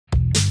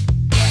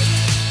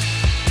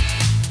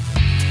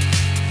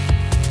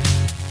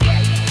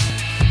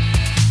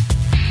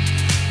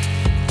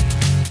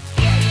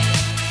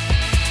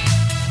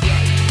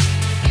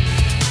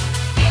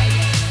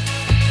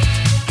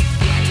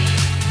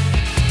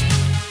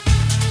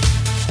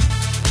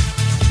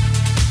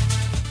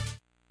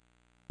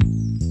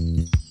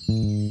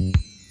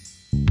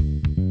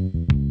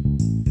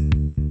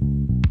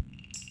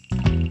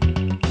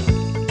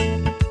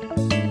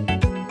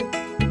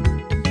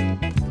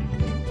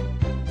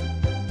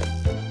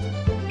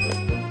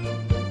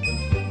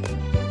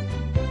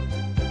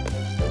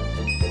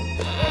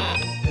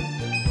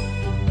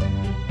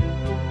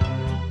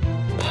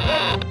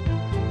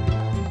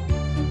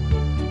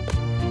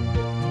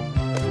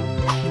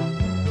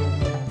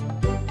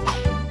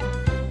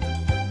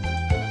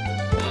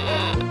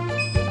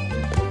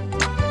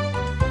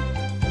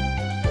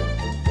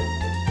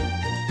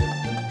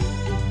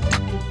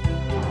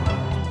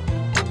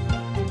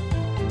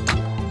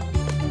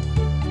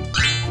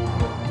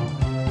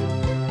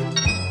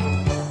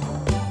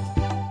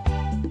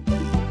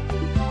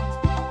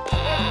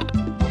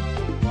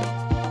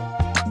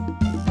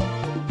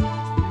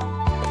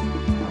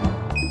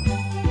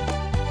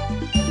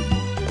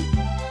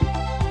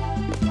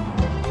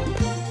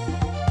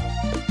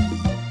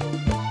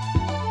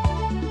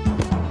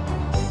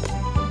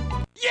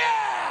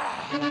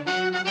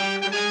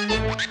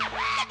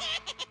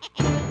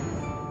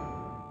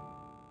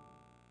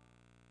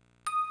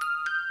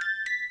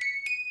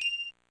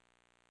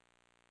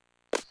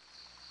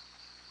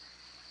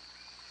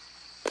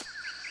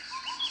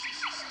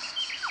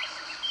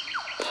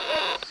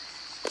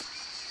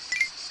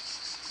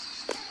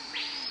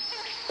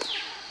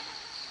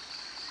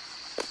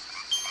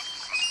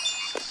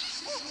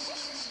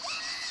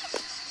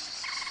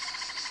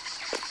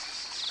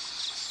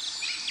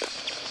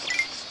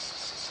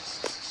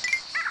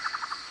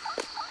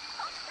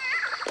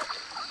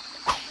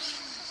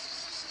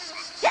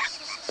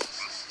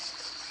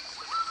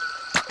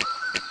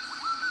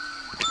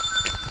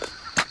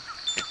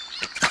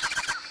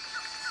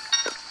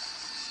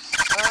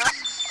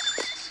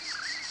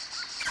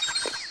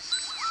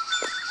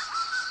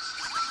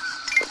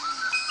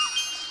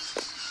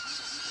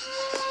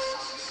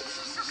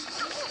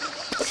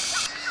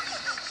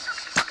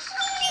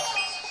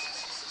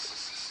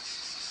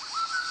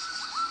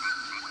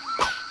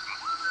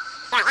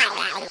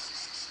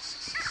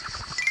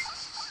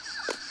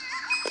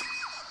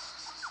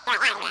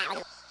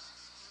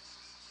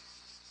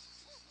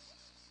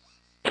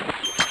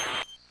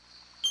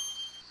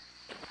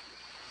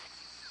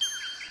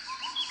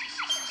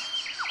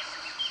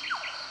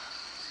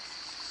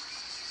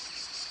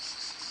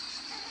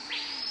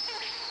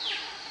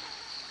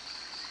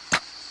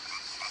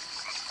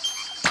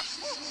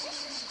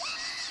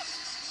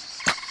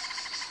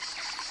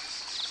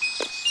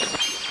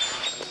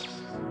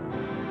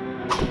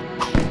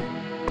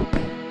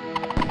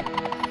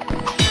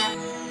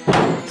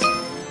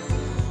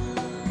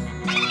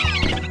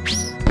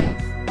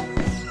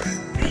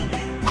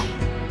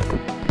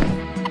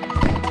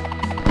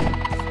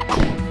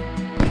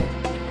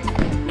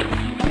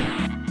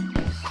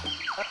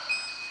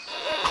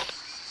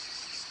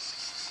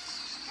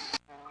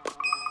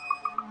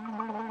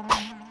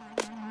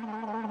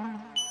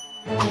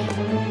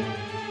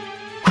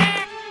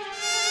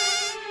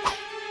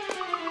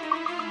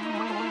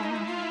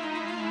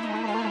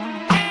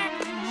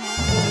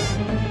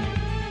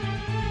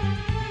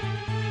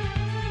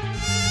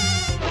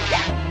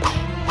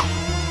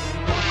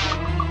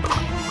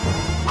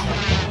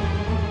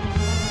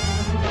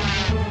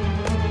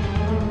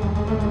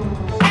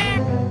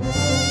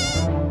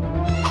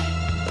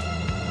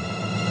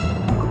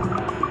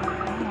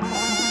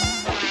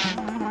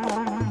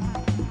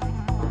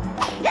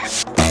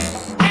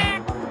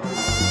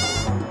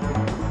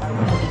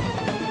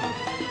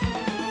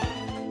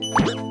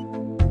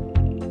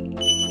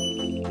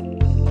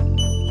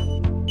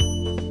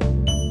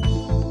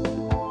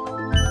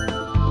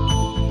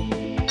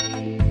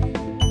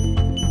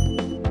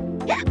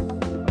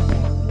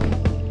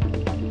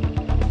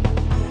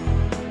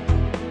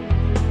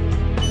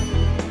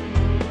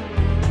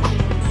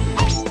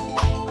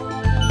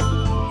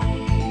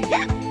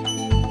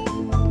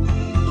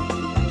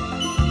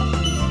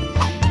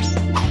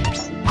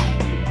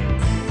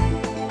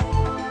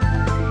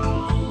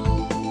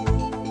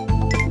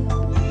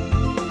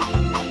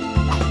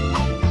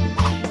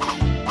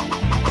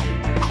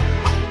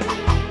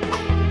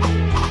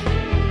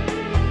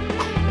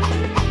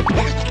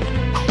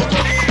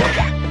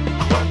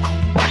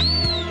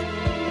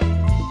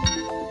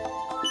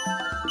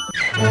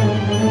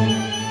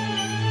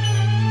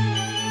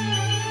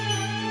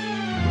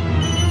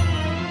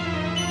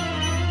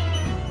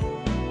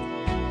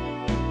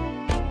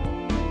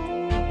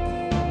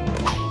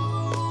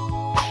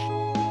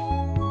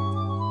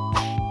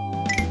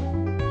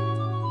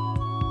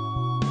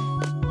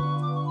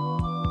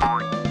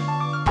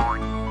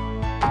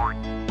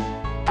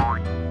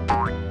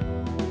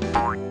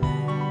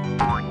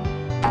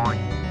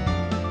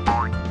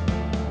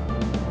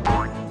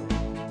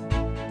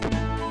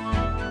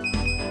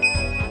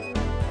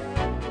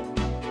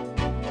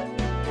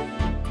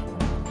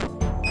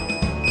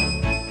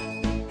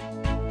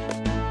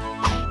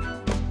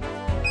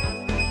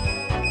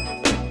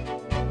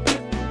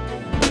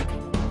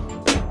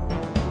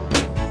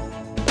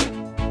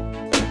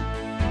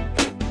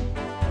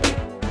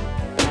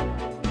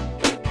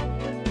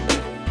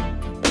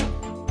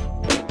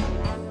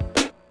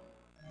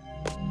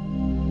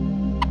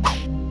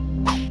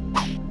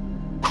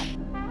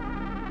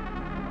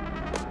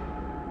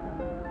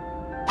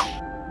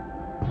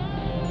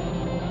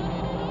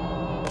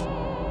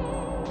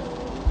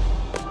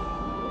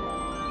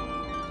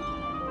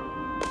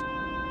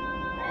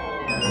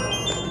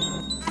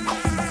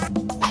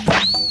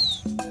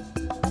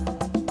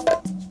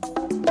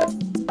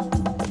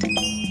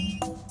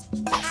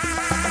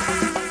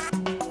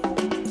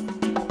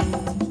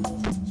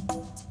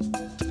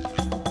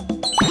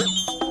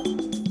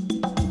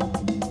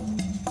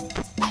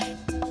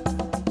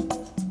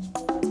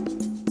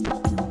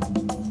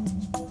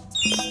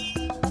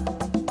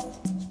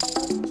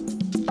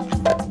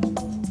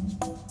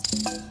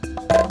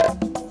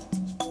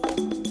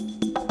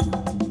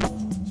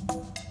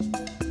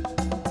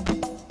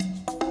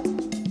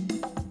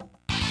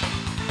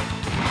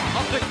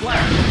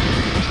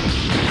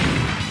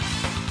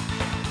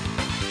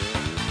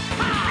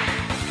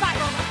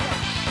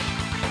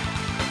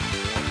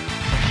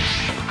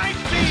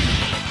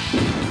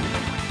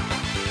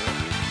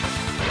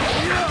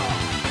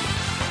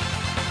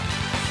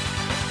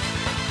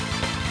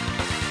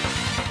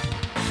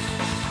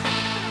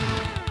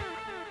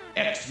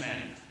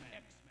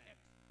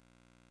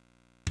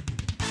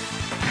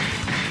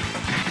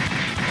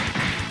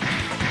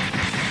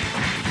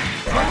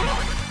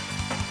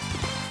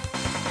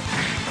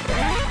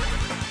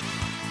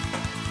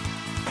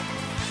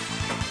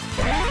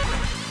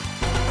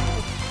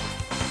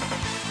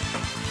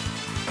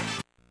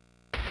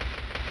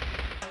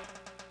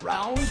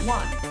Round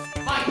one,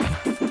 fight!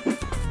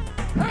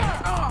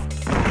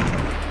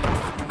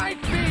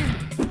 Ice beam!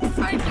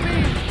 Ice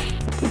beam!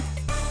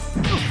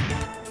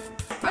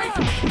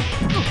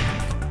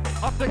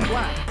 Up the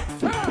glass!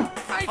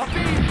 Ice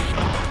beam!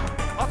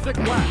 Up the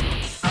glass!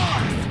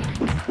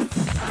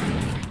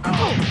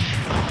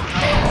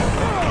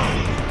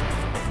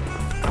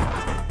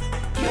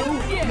 You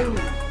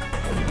lose!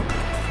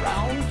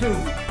 Round two,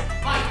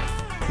 fight!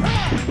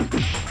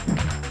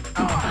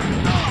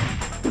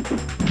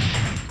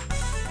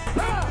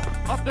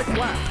 Up the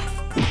glass!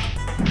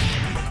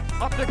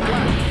 Up the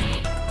glass!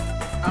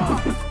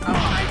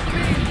 Ice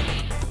beam!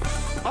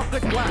 Up the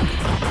glass!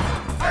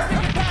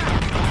 Perfect attack!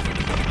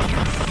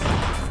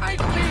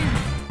 Ice beam!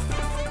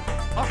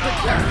 Up the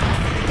glass!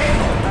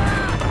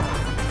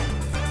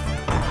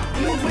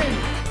 You win!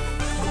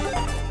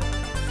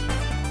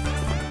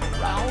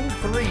 Round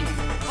three,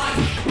 fight!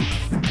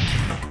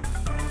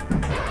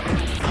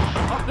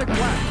 Up the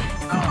glass!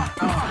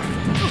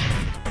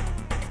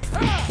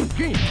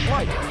 Green,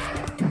 white!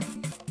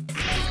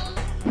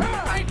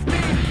 Ice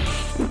beam!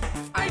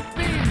 Ice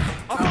beam!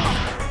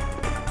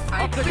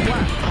 Up the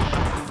glass!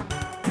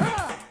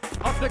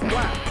 Up the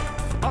glass!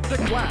 Up the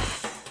glass!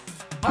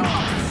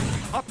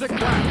 Up the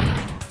glass!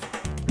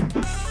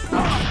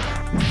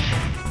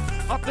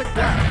 Up the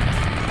glass!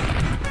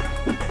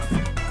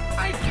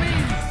 Ice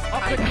beam!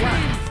 Up the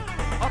glass!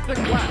 Up the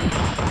glass!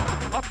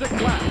 Up the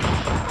glass!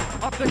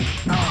 Up the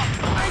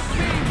ice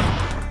beam!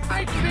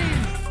 Ice beam!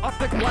 Up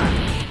the glass!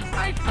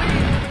 Ice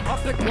beam!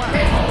 Up the glass!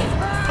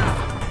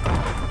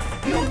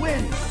 You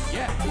win!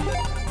 Yeah!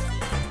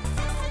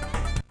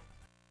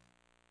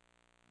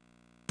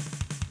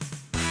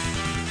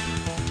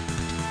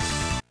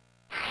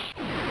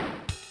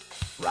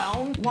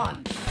 Round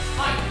one.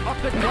 Fight! Up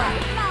the glass!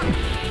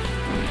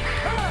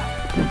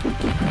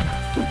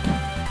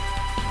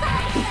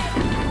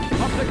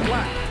 Up the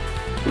glass!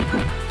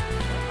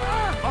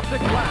 Up the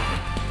glass!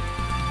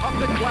 Up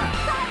the glass!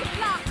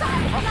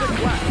 Up the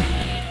glass!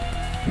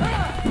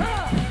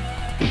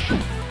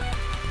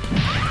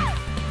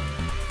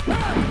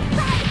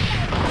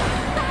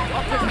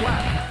 Up the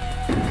glass!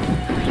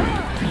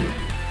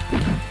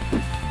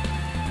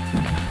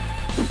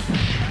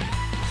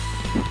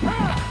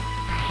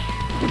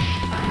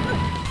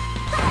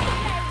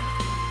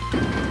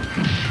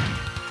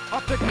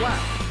 Up the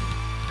glass!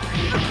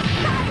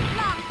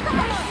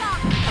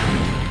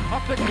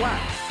 Up the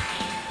glass!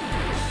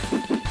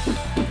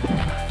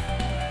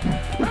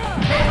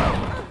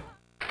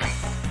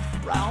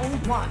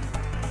 Round one,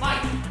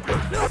 fight!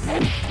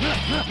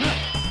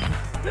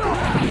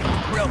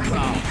 Real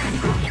foul!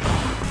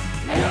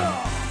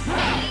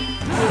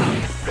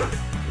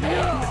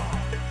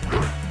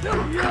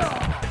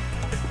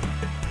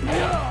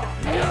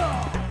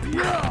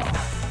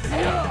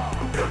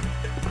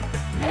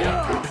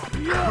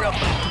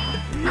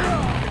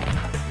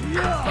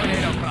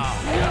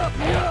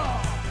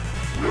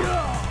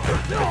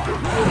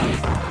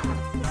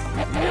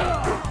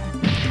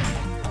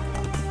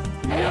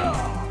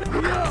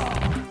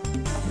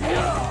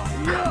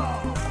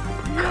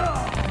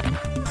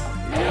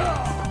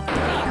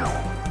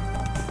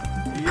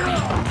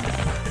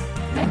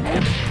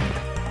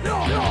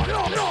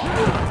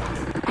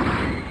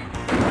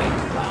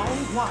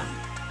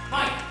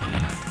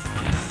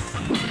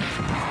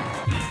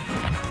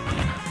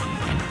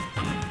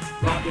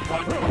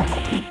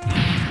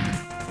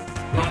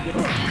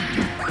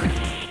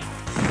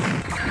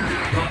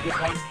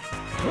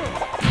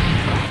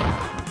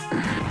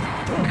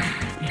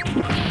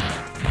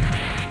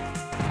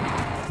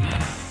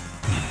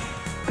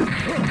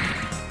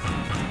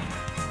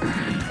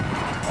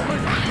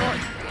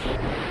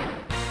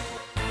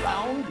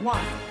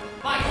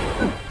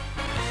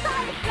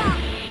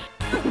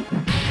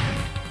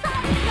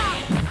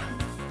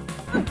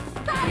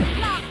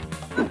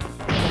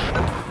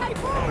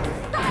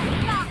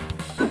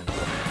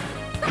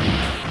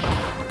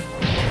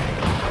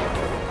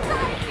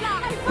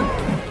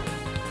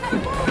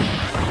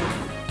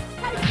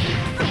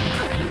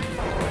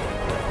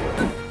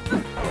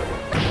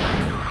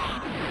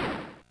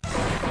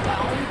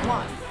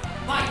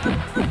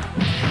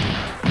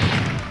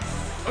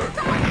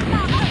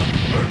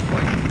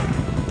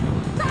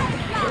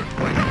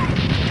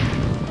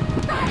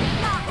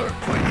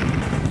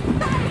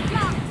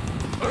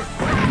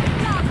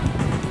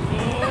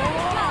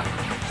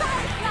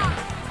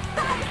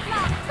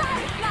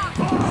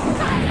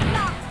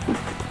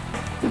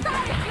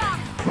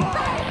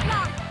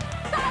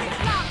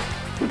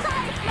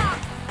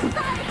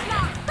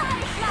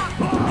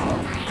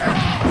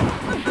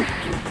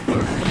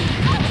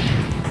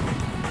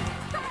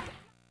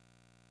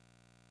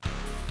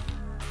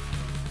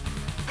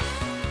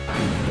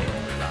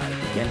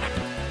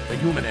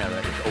 human era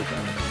is over.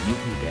 The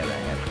mutant era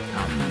has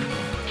come.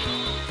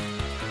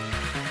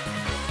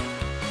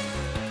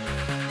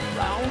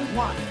 Round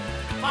one.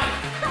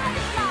 Fight!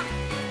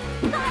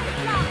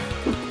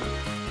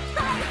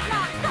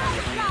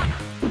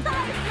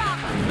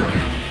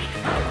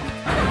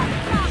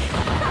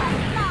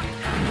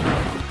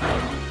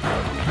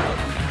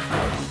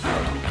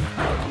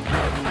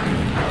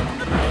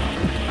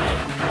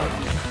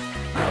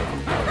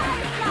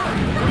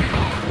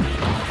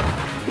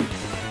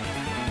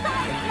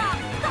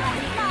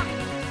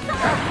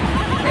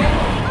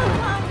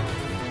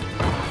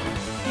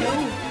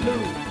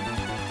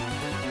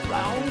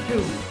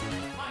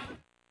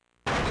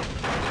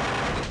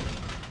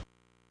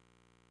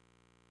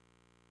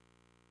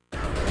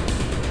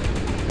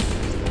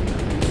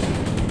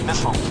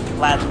 Missile,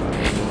 plasma.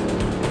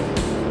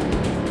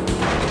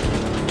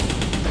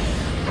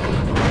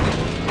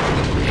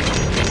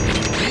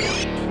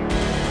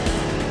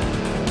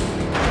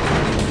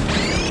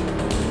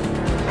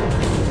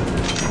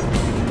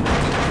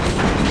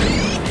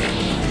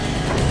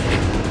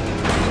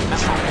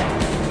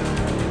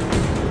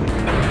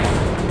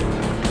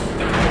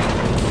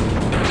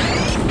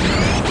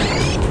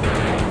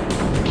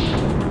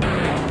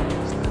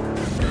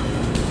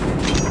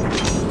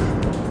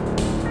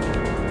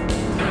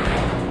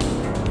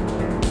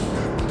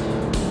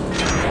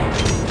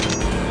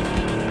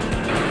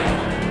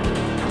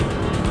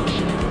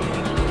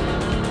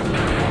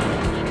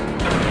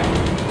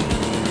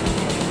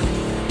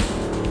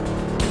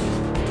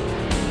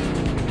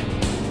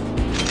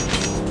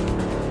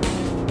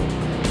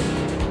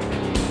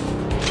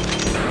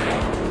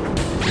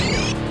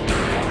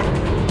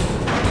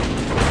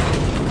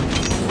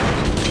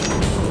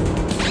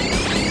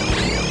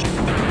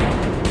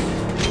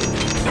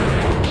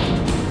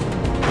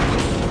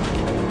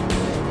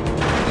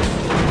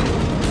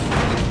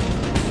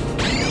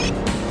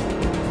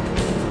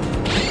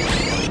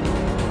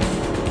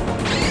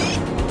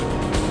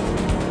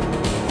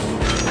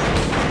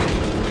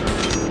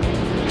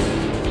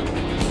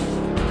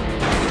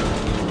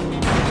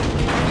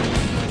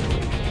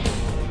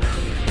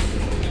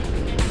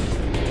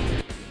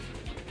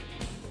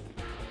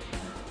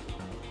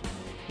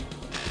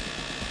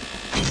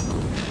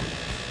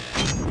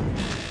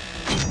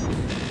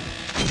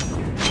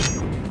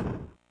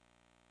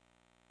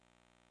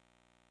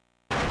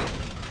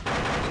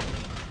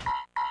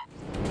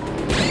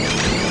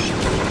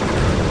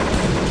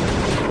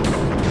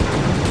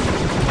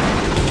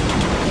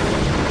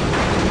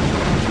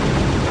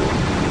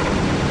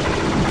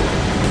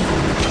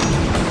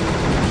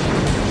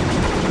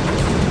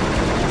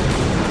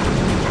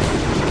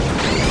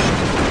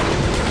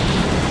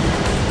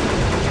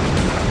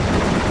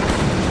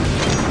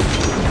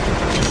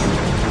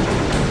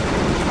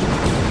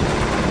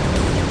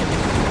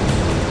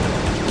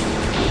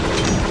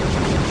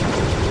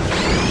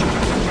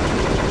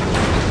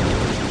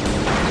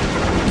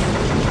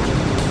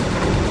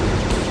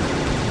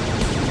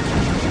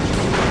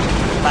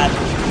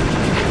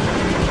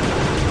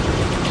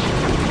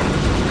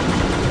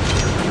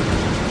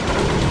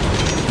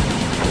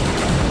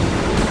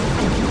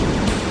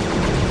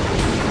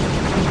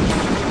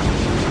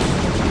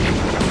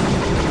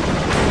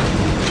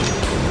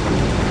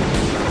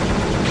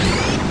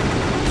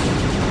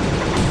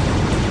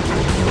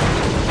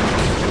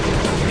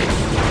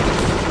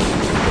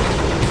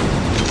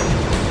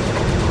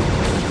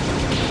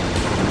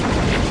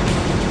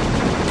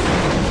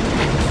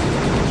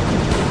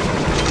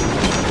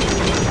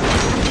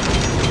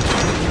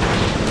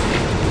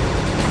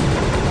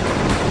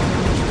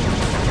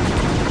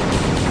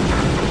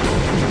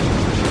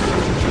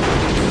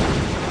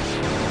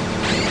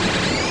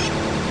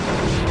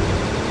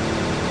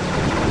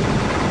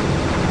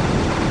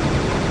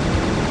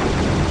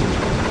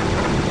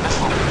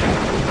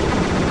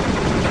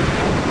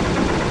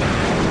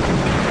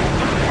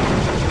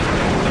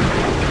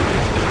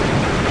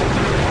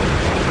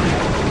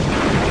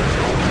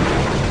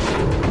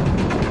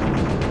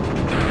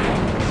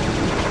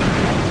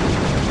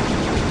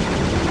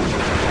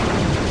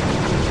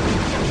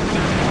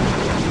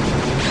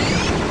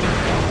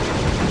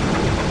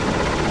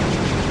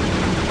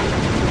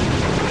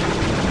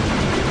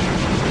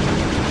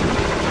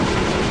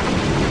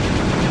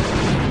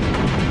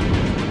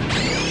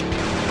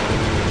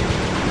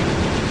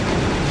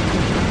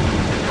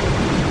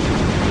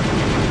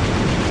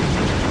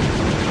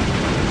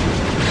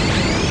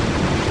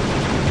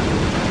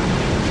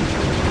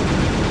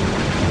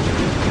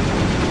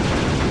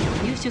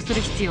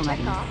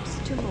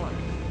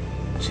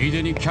 つい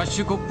でにキャッ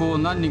シュコップを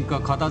何人か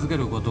片付け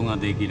ることが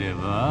できれ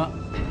ば。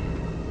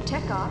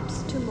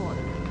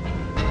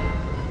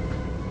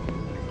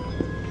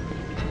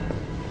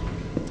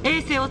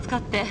衛星を使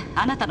って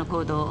あなたの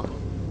行動を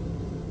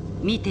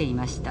見てい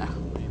ました。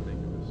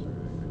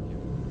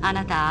あ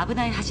なた危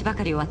ない橋ば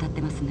かりを渡って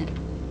ますね。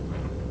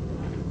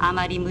あ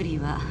まり無理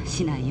は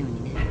しないよう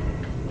にね。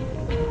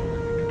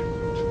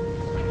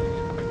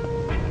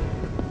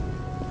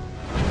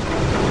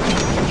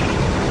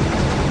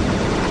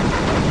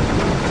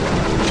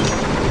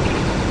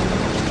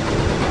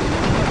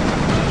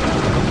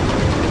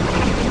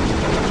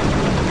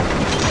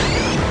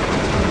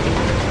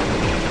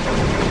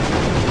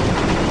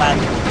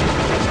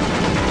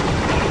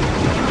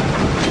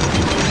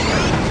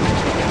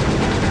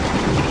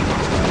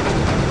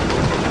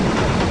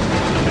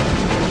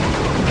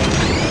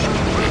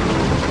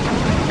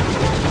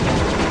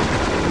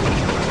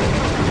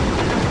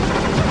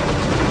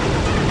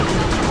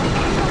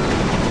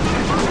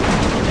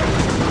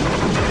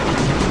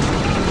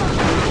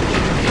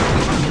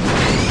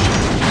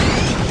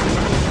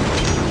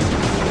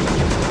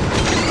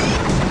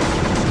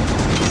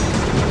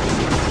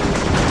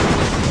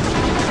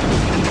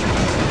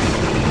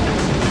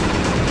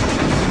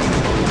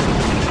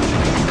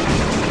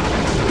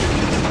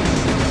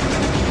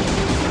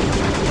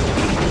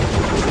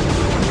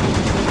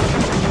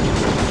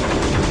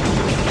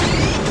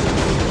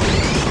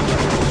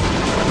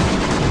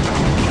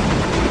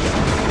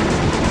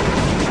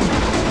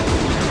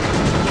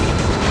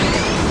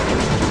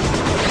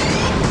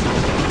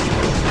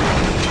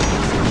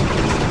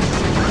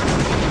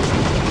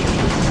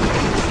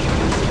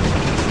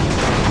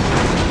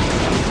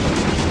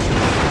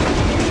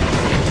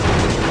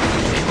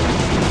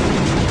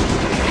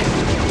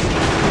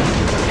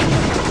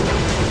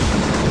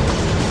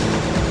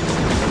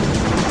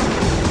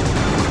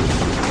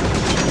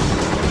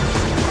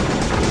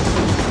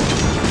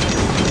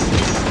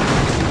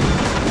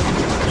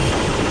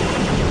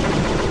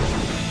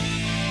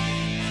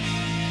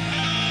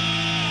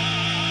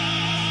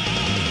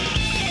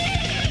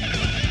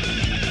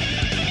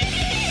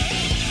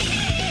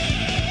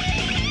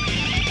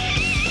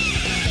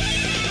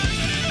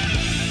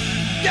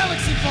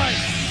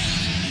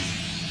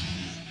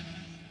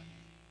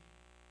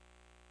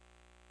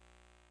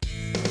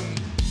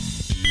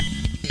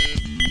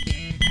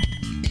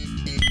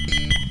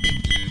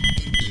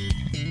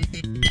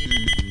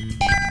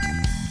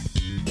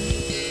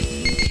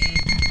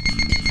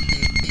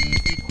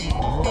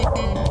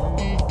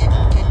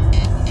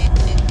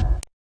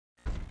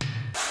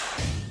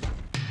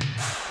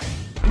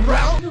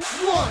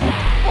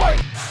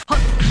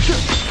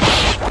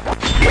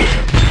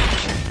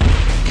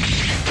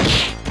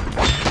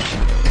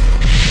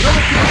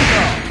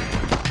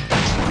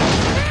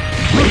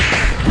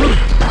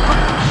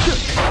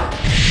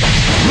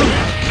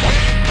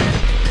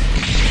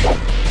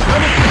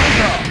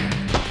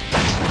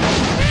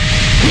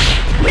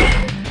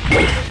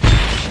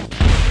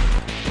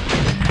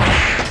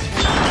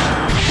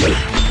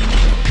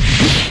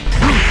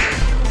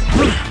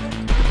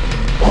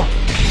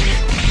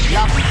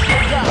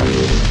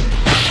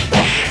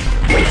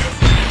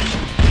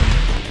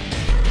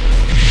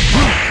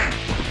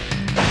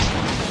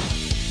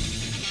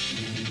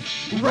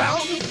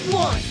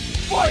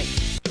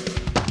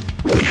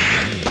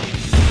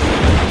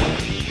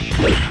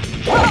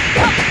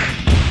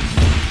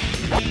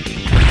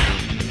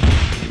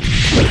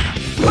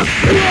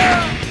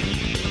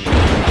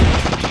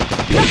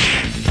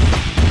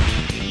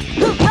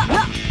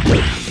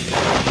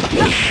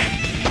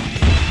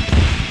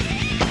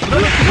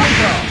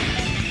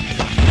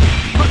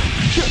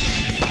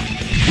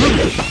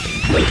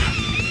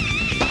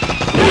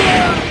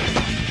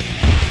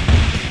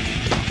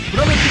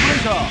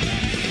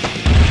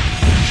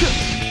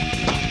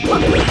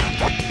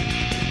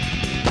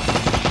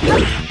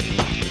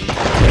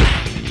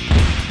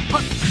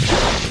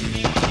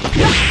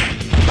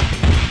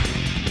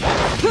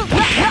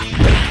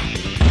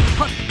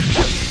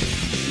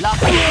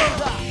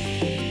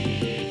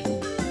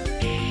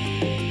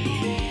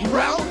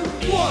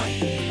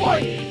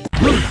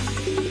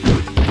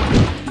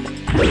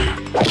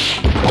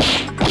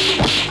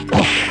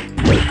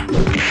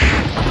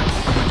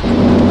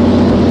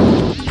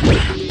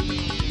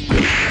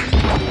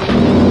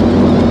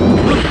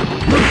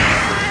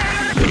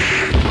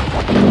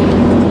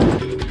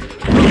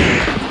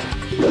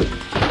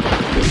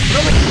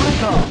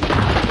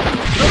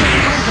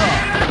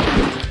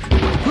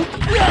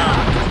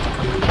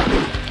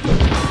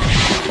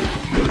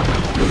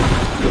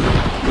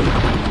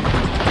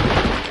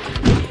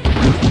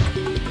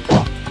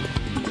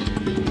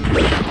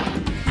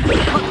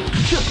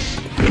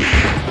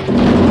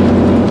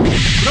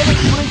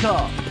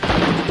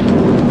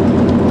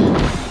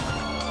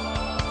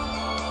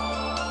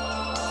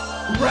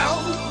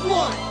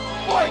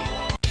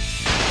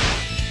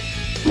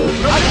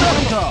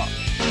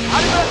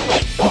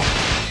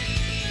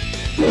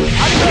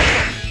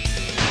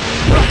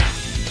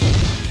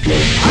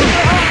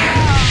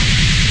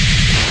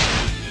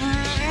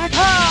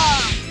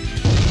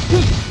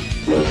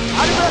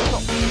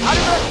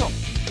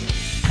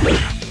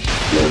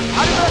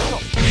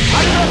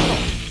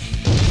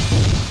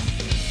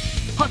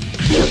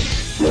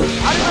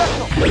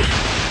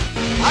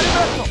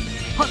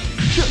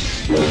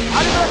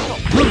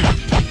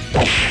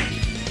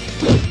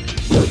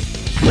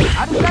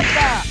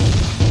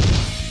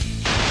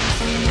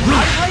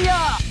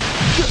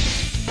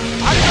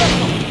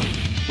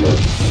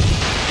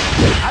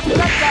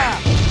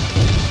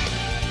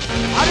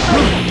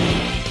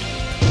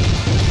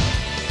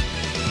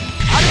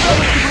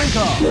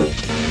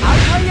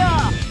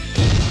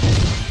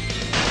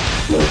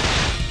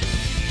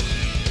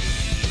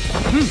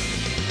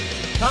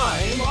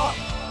Time up.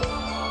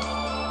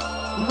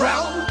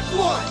 Round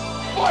one,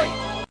 fight!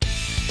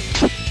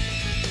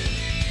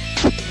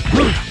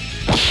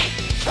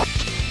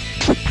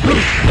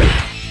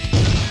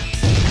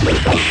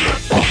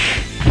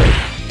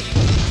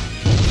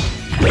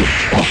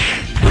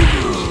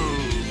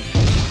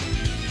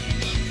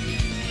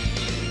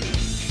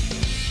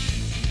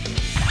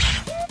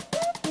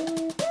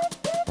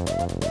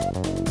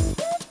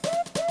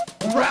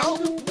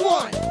 Round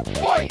one,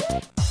 fight!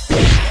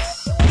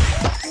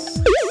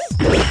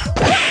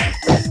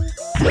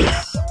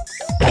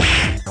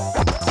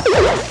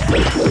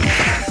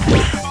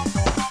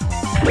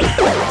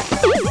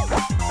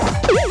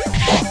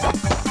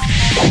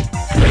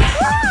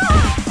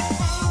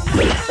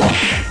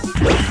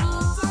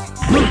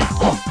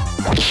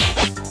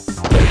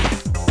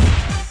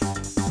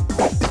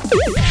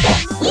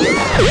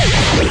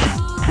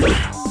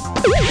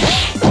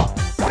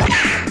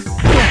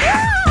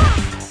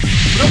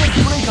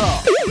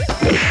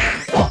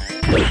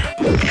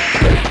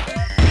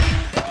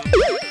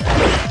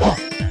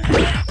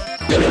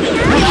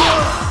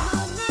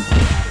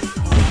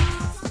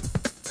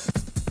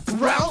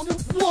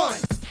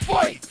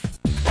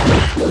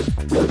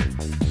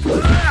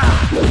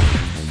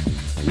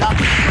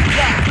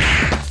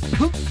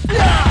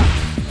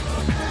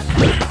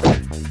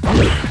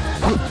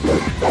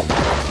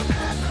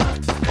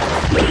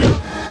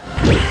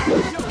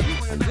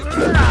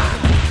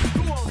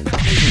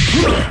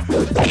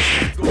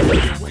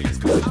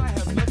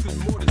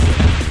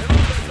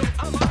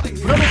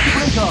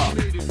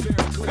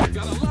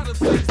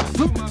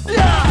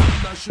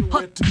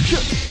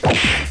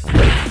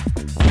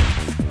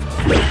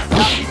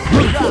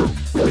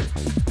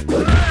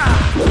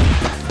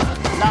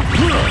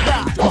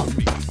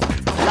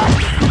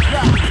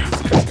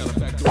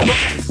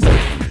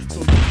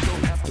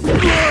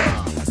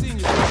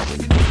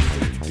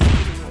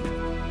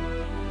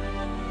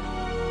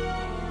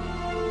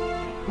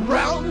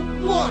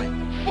 Round one, fight! Round one,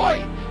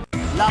 fight!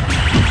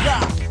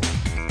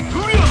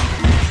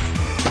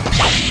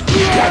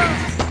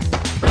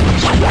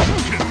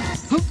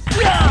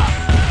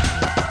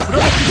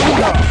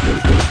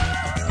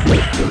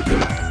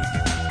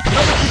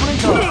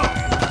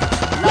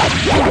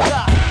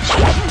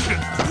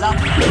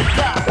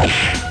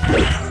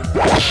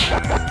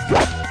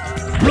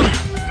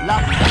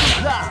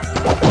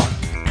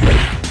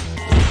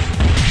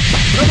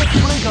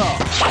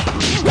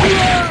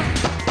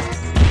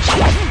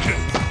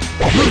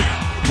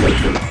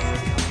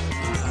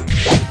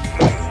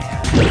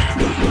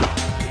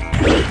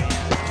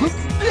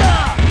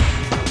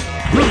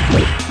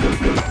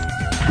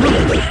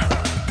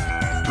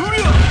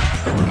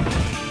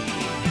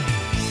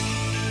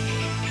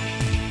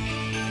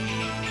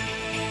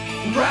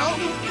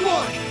 Round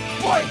one,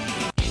 fight!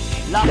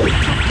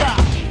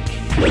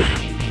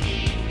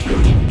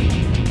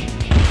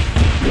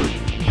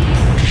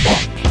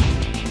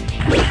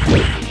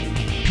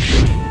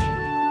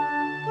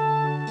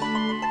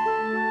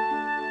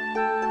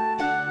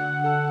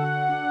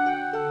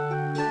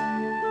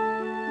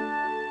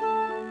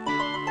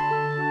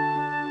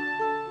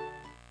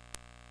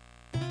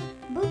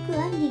僕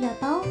アンリが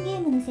パオンゲー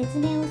ムの説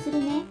明をする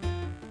ね。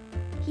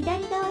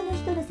左側の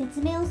人の説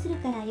明をする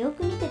からよ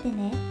く見てて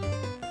ね。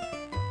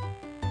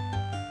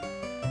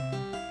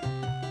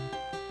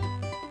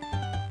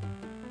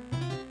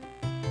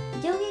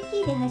上下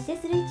キーで発射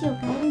する位置を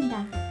変えるん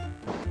だ。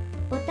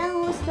ボタン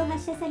を押すと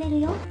発射され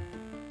るよ。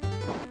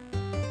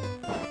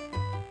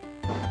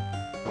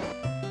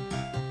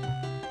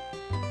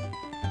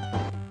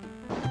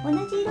同じ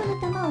色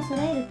の玉を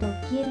揃えると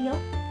消えるよ。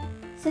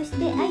そして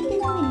相手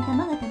の上に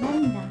玉がたまる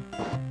んだ。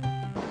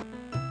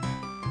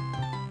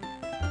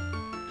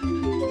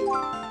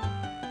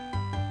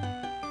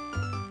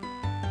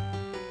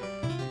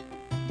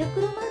ド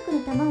クロマークの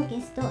玉を消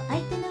すと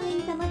相手の上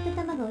にたまった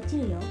玉が落ち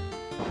るよ。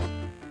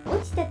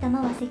落ちた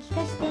玉は石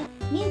化して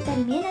見えた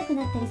り見えなく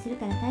なったりする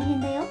から大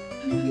変だよ。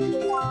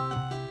×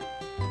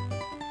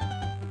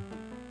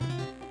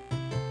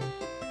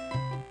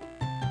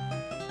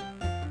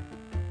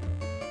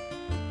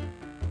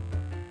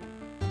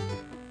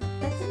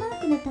マ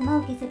ークの玉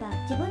を消せば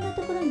自分の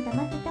ところにた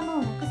まった玉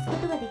をなくすこ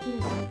とができる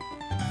し、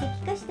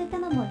石化した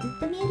玉もずっ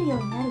と見えるよ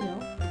うになるよ。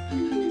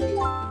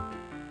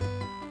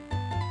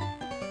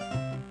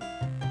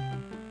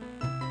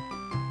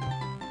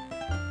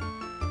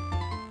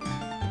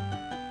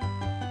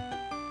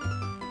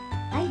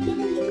相手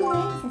の肉を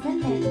矢に刺さったら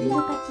君の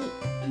勝ち。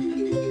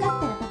勝ったら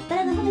パッパ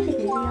ラが褒めてく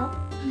れるよ。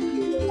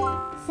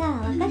さあ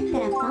分かった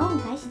らパオン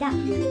開始だ。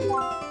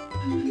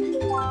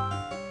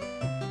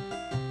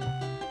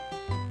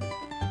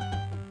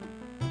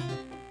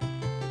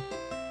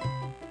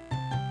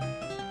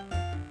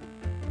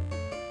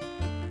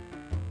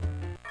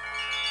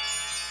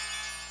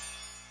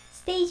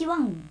ステージ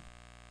1。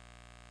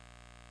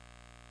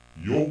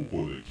4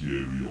個で消え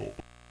るよ。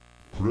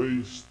プレ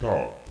イスター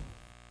ト。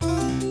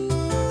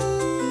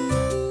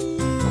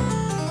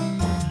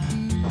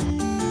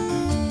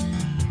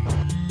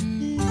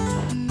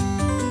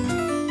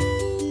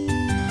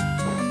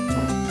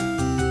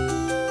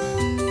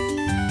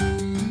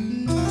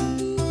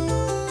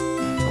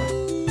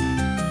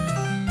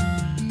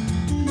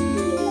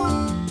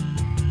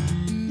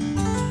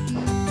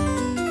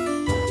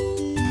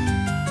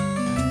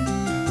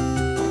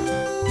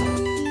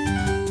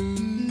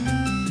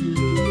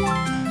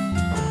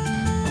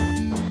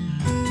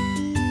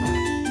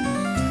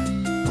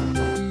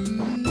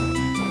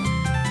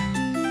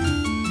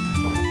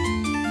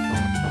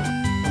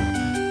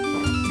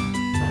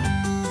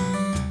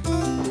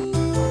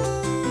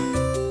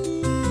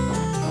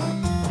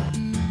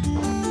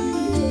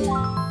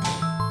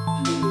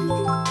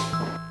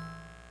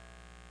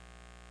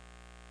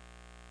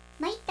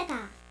参ったか。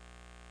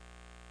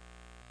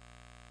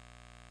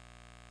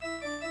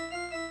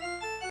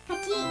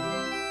勝ち。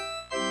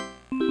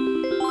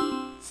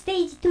ステ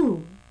ージ2。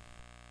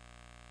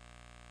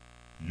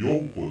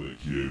4個で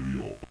消える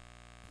よ。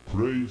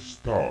プレイ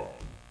スタート。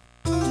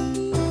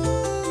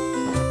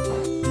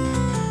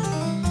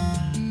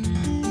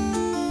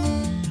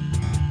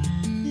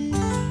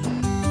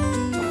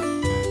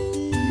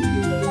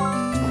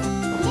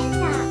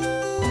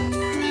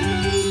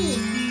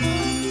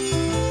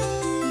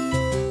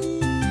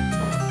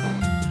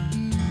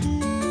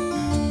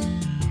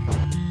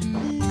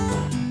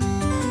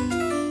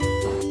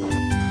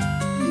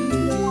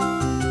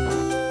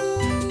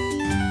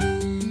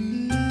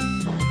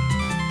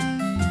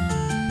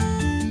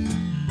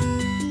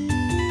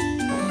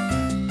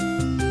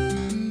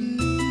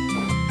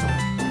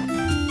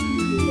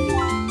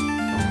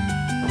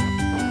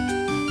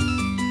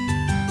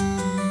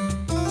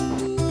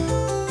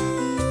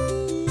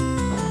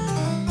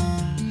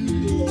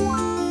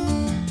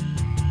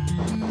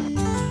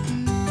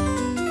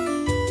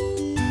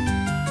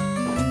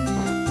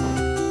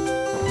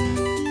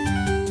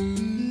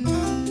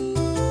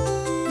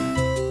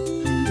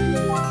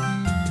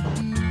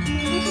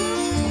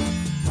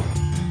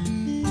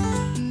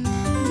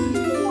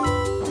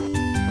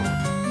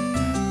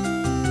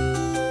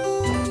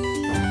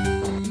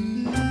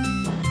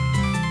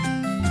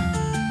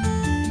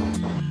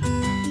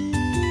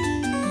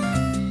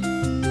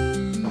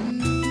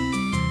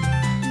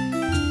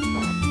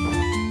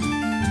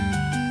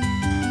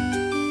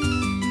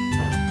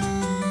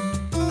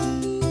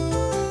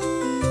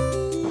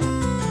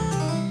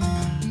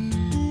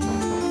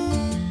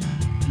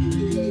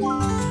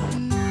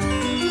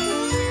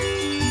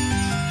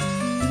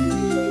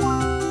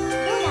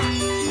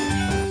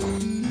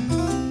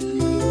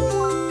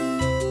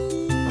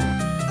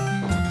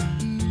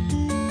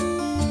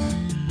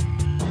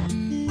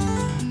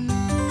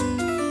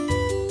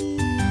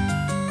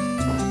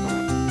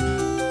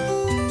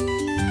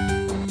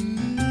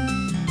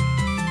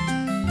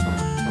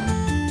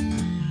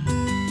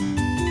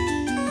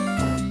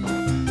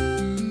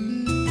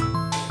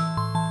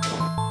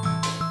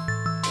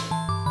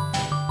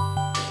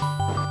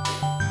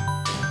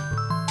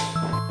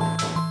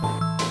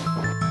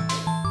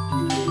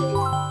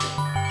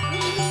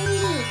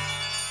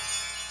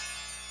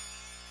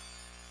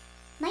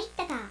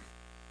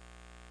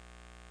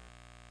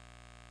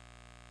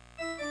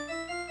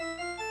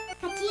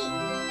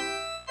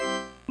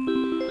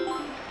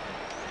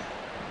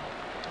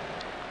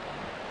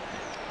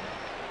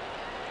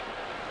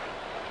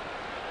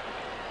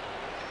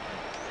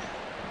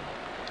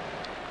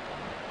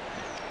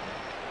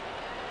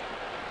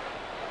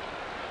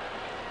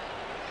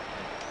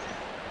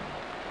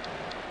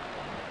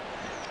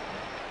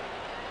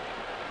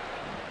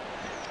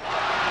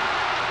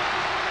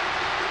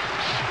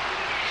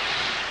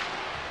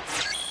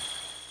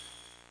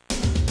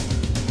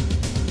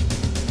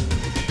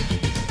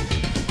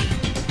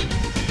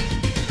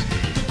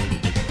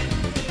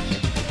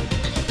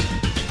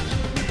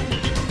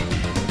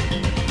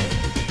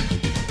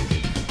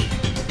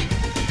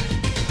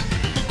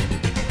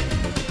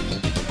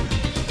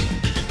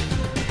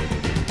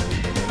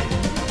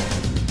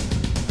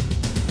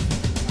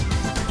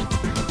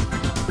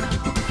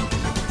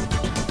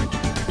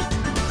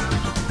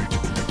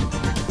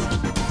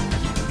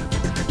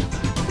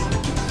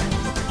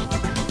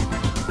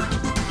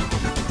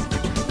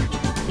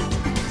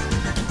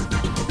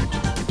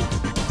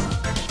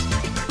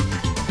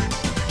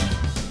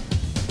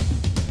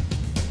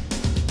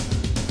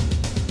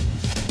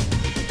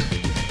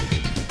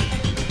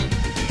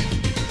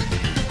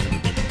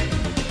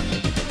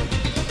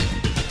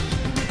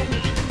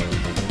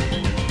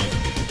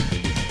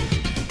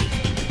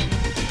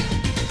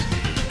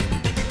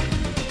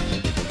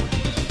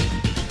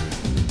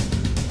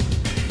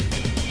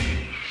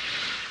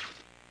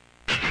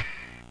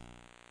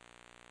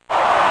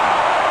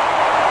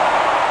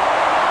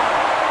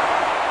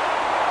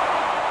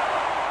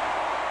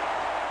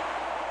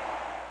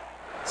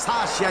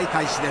さあ試合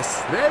開始で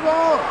す。レゴ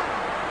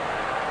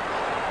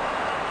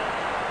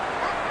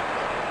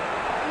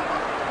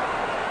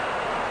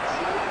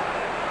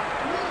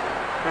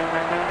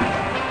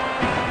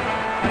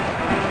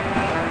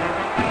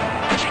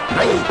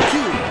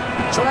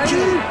直球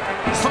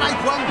ストライ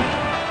クワン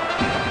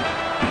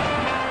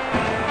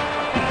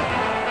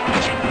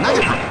投げ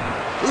た打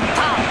っ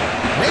た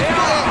レフ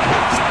トへ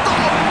ヒット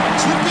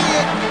中継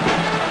へ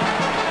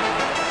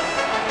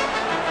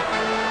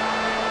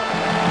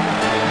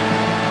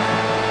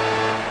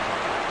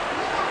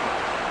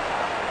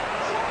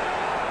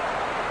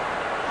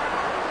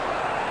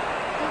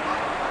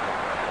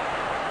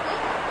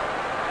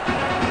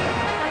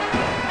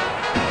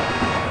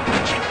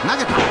投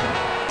げた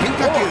変化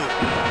球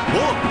ボ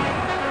ール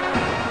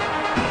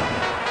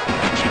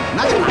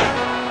投げた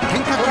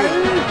変化球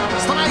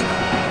ストライク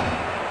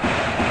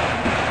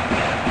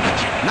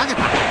投げ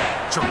た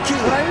直球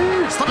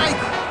ストライク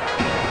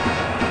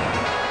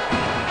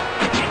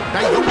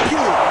第4球変化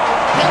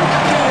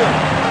球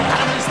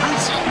空振り三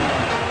振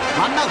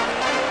ワンアウト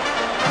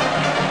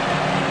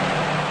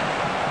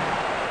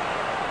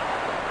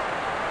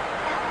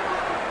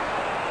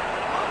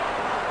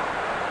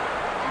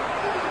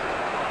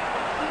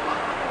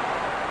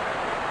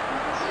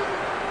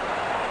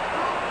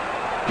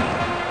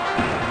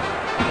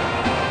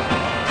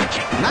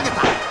投げ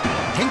た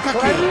変化球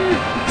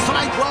スト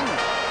ライクワン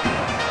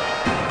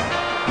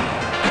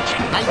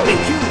第5球打っ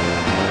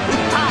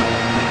た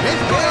レ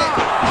フトへレ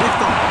フ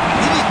ト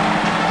2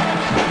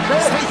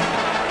塁セーフ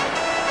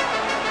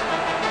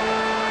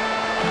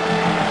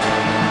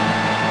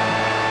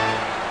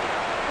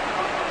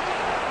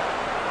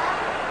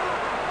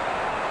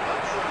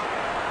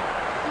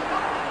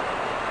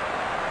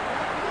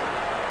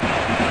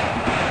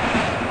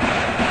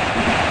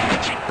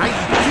第1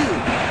球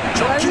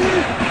直球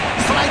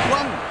ストライクワ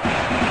ン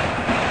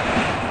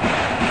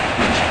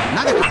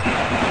投げた打っ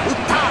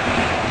た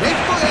レフ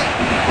トへレ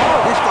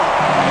フト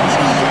二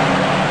塁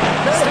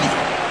へセーフ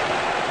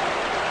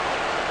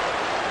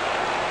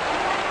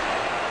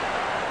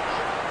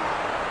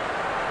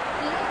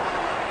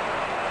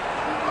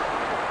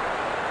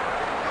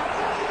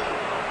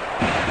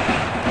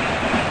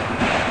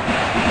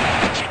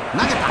投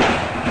げた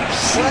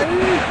シュー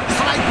ス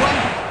トライクワン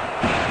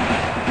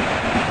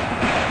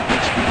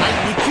第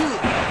2球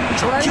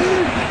直球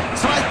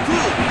ストライク2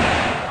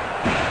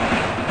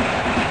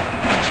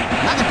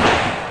投げた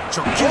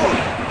直球ボ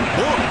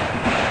ール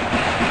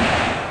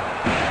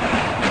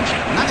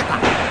投げた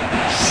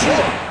シュー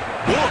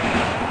ボール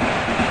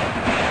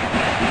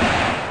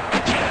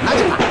投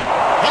げた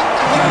変化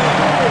球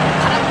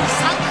空振り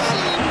三振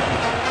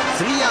ス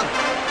リーアウト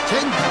チェ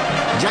ンジ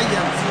ジャイア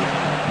ンツ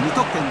無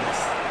得点で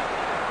す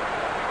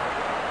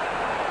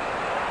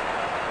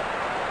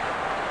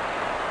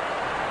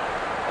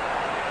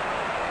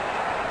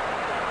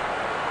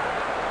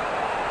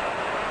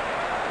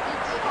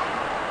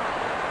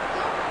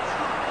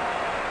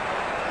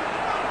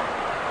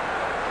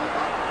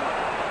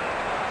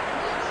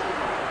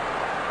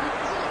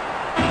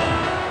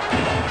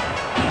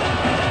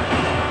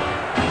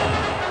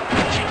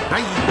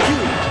第1球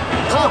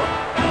カーブ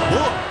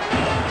ボール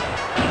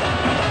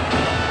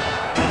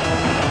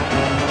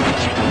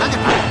投げた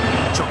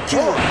直球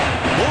ボール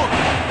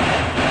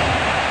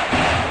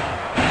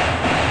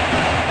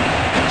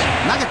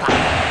投げた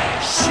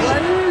シュー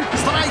ス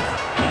トライク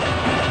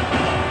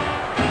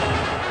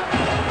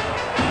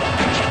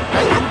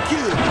第4球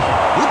打っ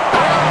た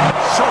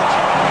ショート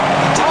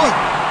一塁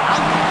ア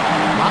ウト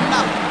ワンア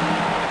ウト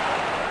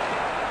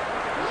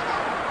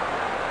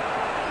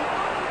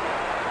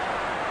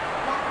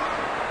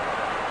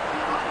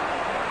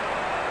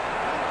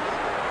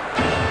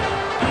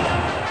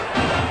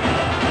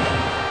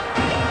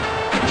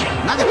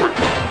投げた直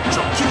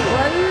球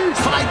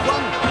ストライクワン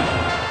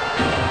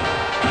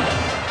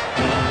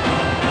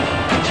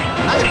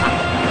投げた打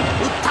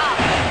った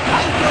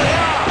ライトへ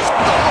ヒッ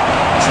ト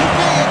中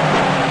継へ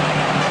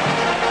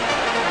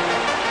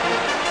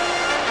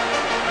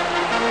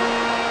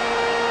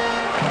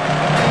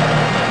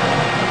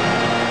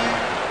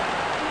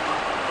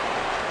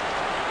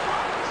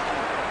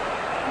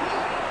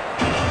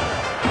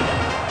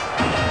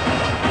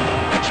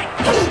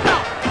飛んだ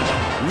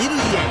二塁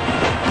へ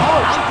ア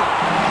ウト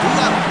ツ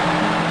ーアウト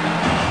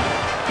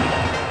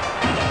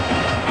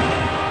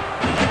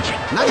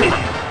投げた打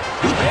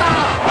った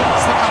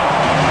セカン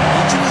ド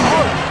一塁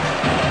へ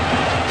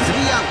スリ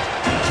ーアウト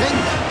チェン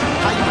ジ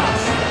タイガース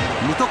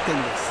無得点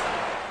です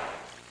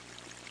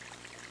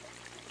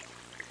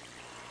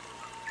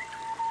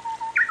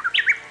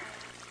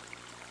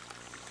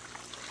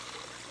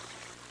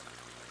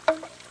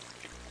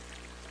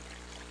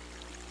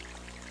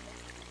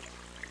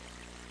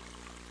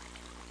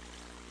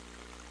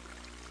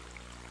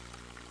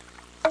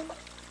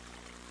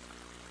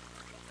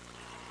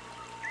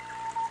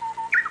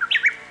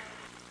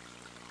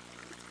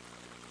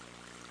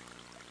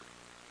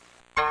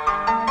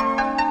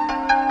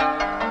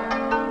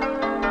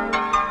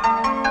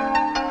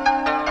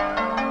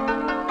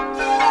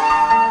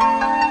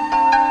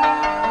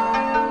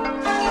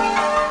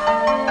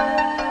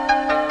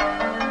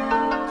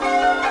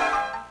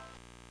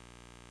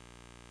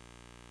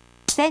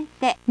先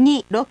手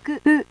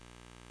2-6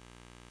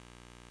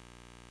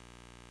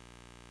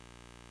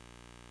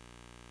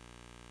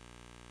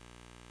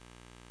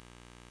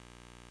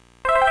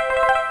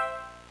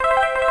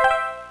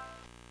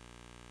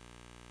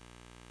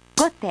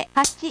手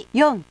8、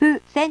4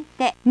歩、先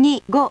手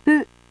2、5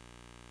歩。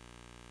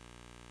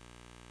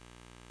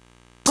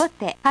後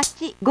手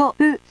8、5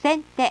歩、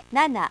先手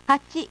7、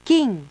8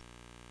金。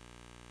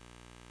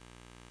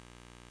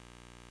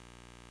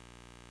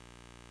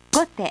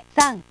後手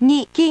3、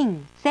2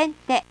金、先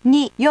手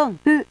2、4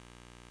歩。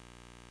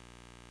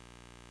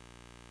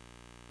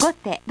後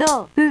手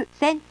同歩、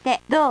先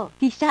手同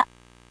飛車。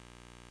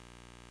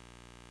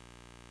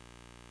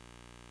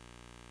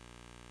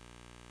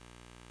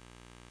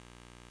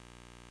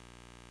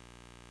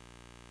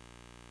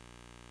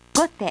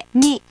後手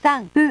2、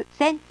3歩、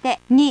先手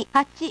2、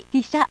8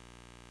飛車。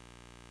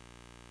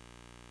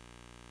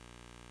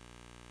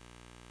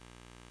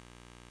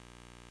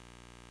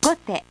後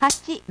手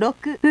8、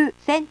6歩、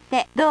先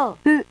手同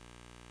歩。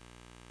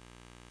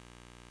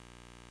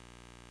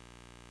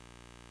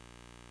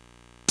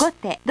後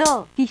手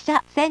同飛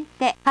車、先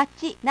手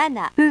8、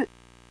7歩。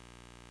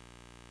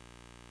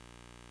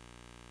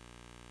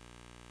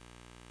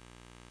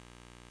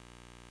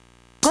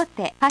後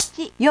手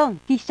8、4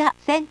飛車、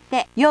先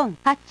手4、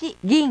8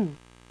銀。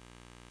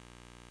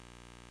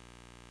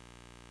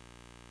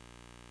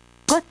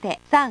後手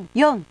3、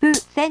4歩、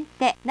先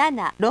手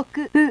7、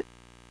6歩。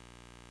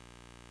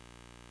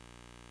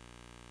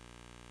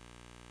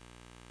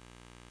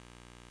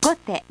後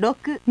手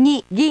6、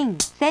2銀、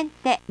先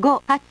手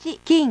5、8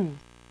金。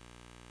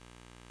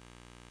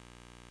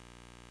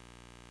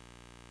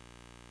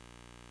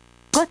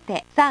後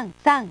手3、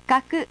3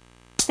角、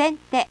先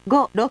手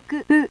5、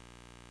6歩。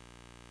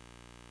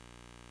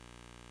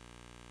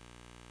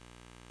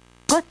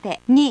後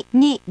手2、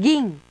2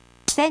銀、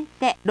先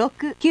手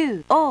6、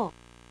9王。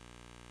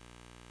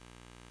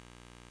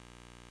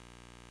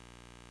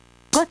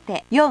後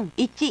手4、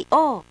1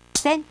王、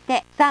先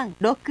手3、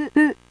6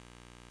歩。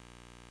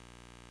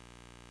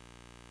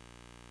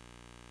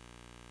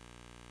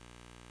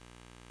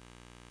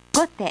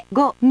後手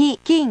5、2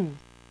金、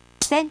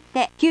先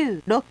手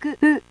9、6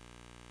歩。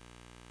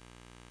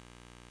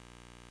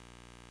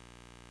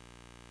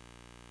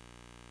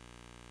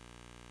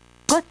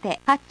後手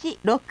8、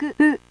6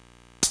歩、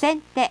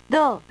先手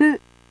同歩。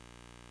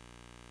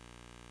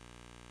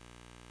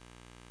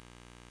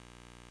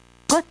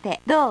後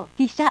手同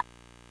飛車、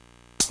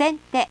先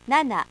手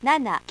7、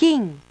7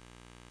金。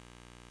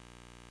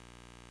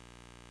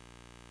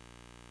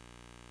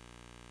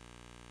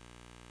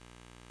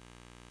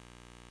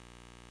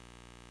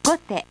後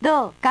手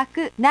同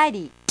角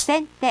成、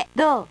先手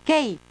同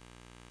桂。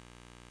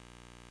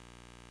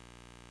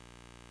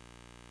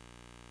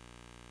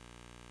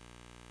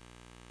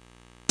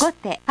後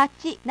手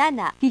8、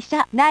7飛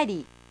車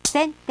成、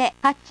先手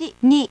8、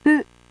2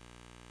歩。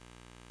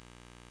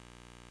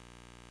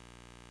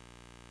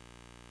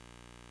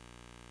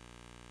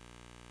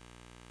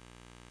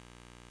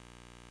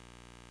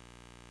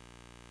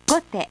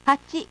後手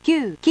8、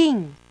9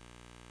金、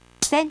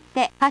先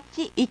手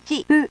8、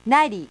1歩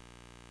成。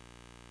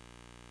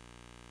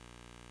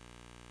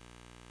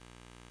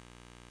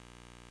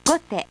後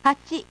手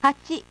8、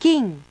8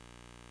金。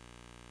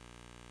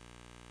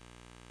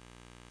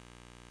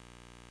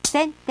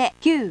先手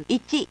9、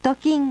1と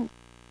金。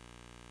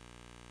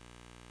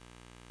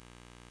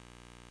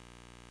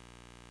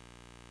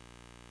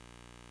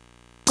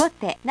後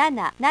手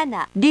7、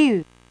7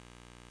竜。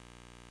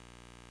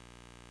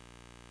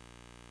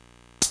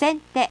先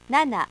手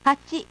7、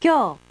8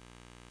強。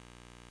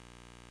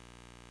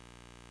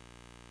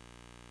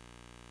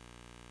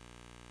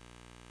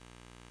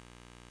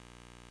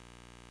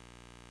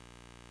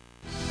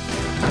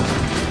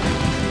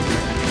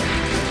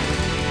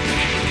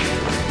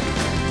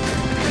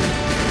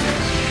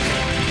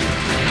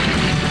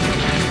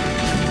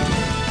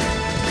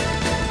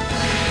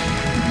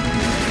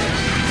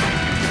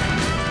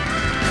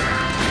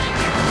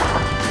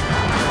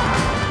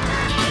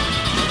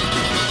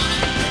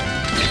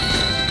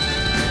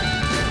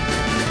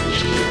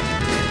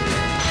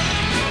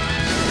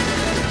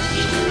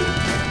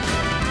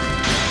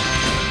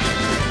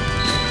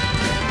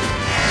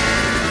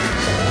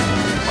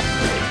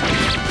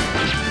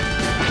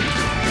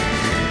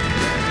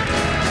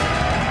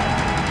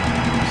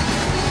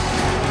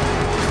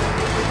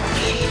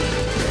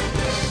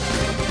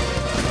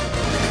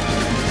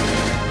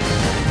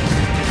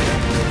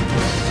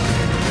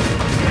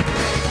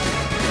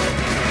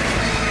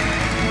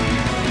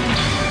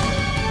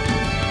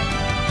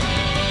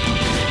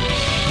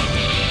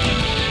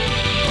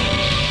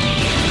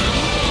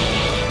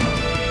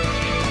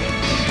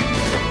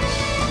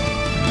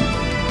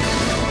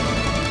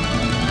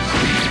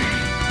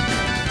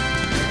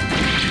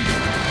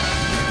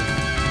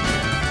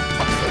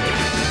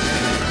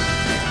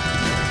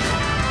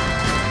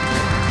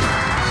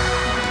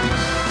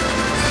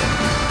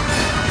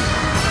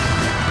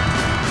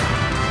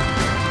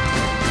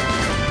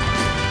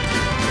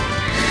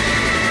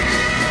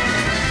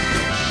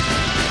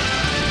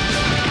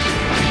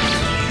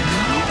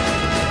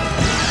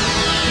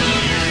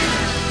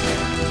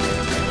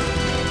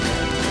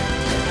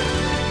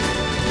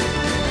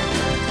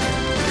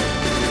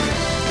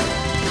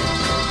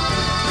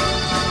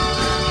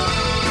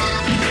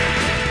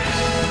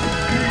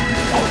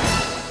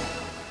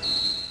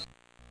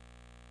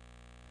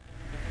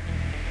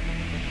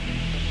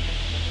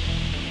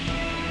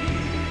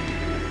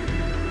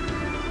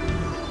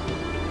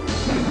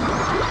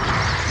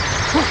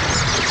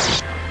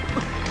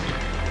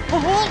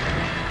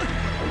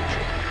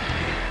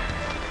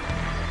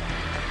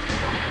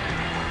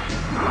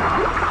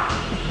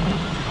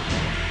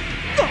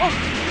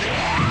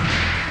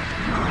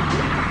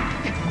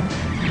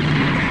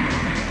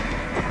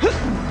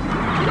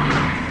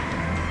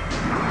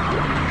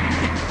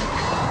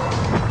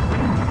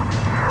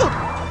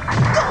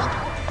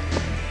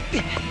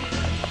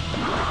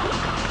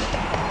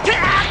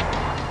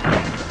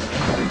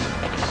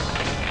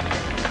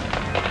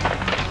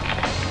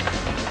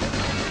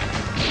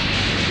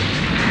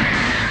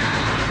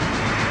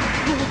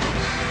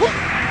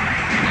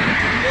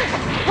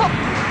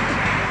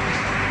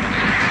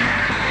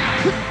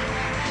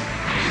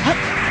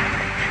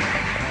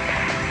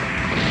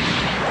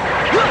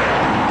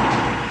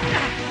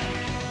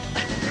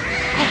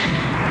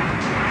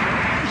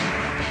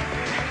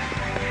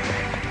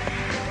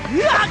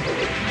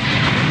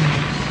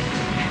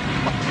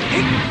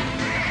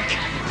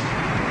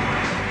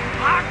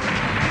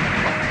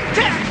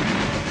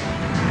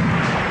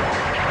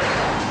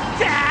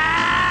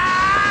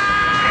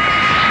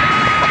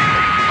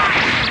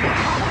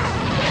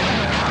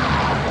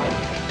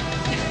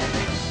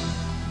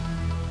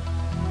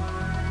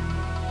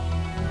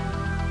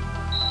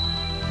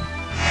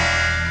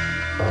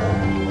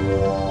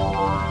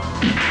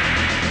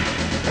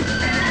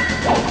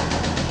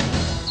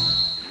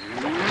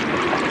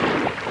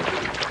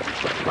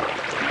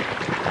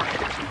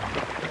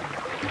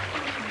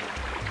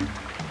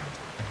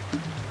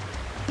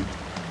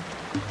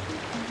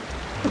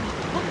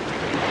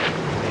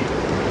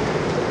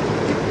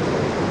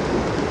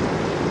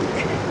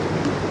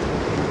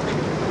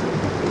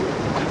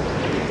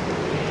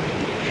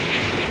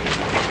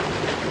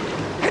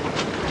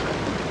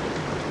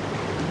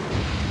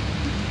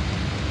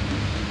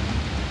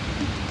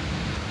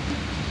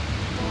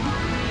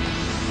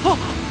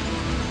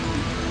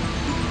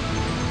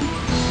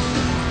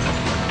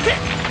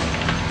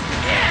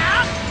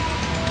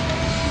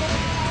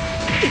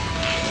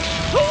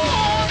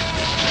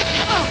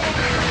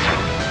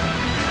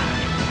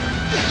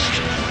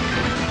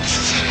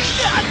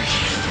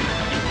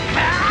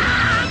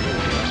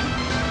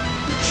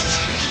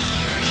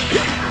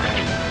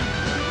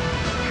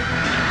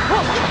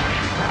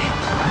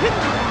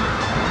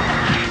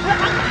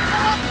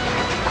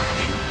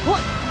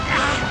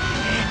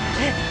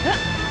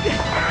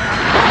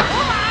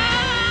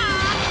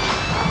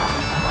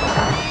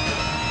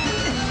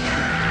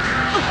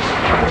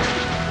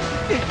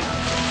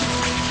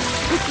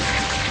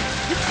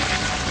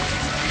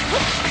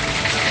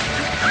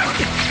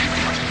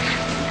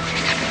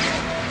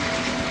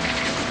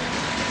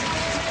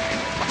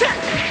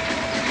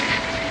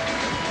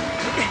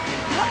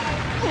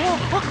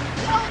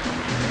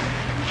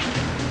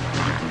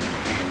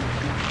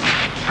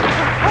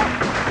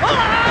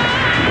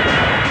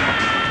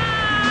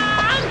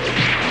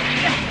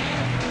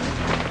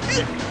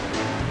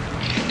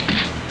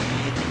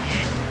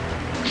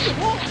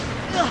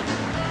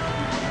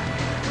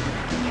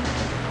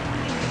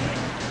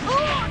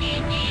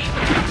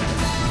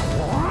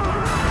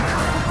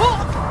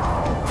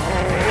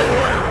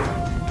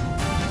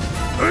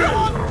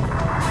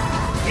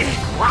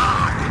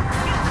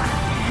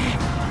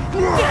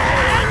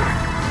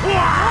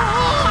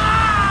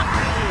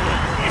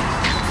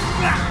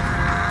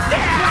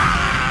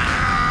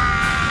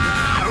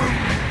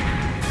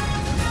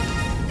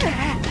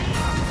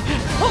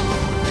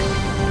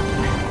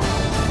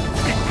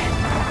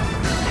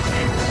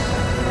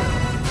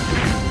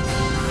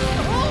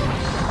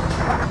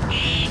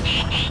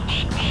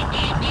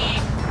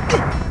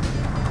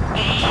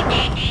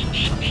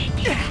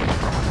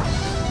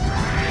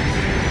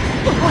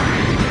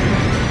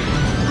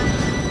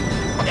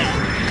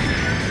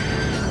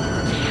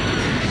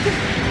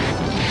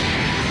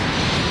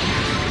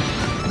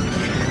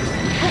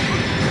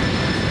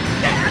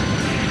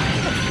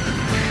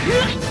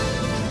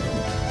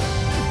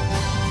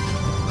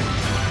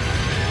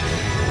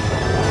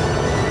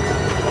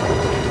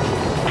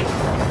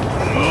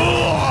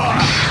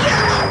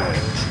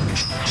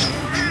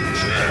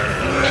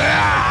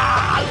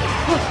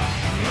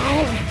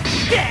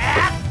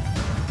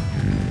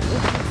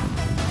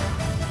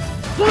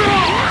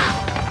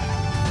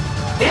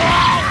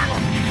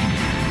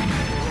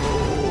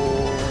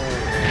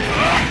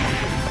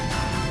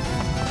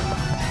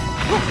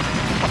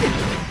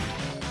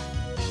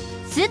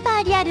スーパ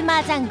ーリアルマ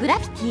ージャングラ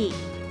フィテ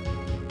ィ。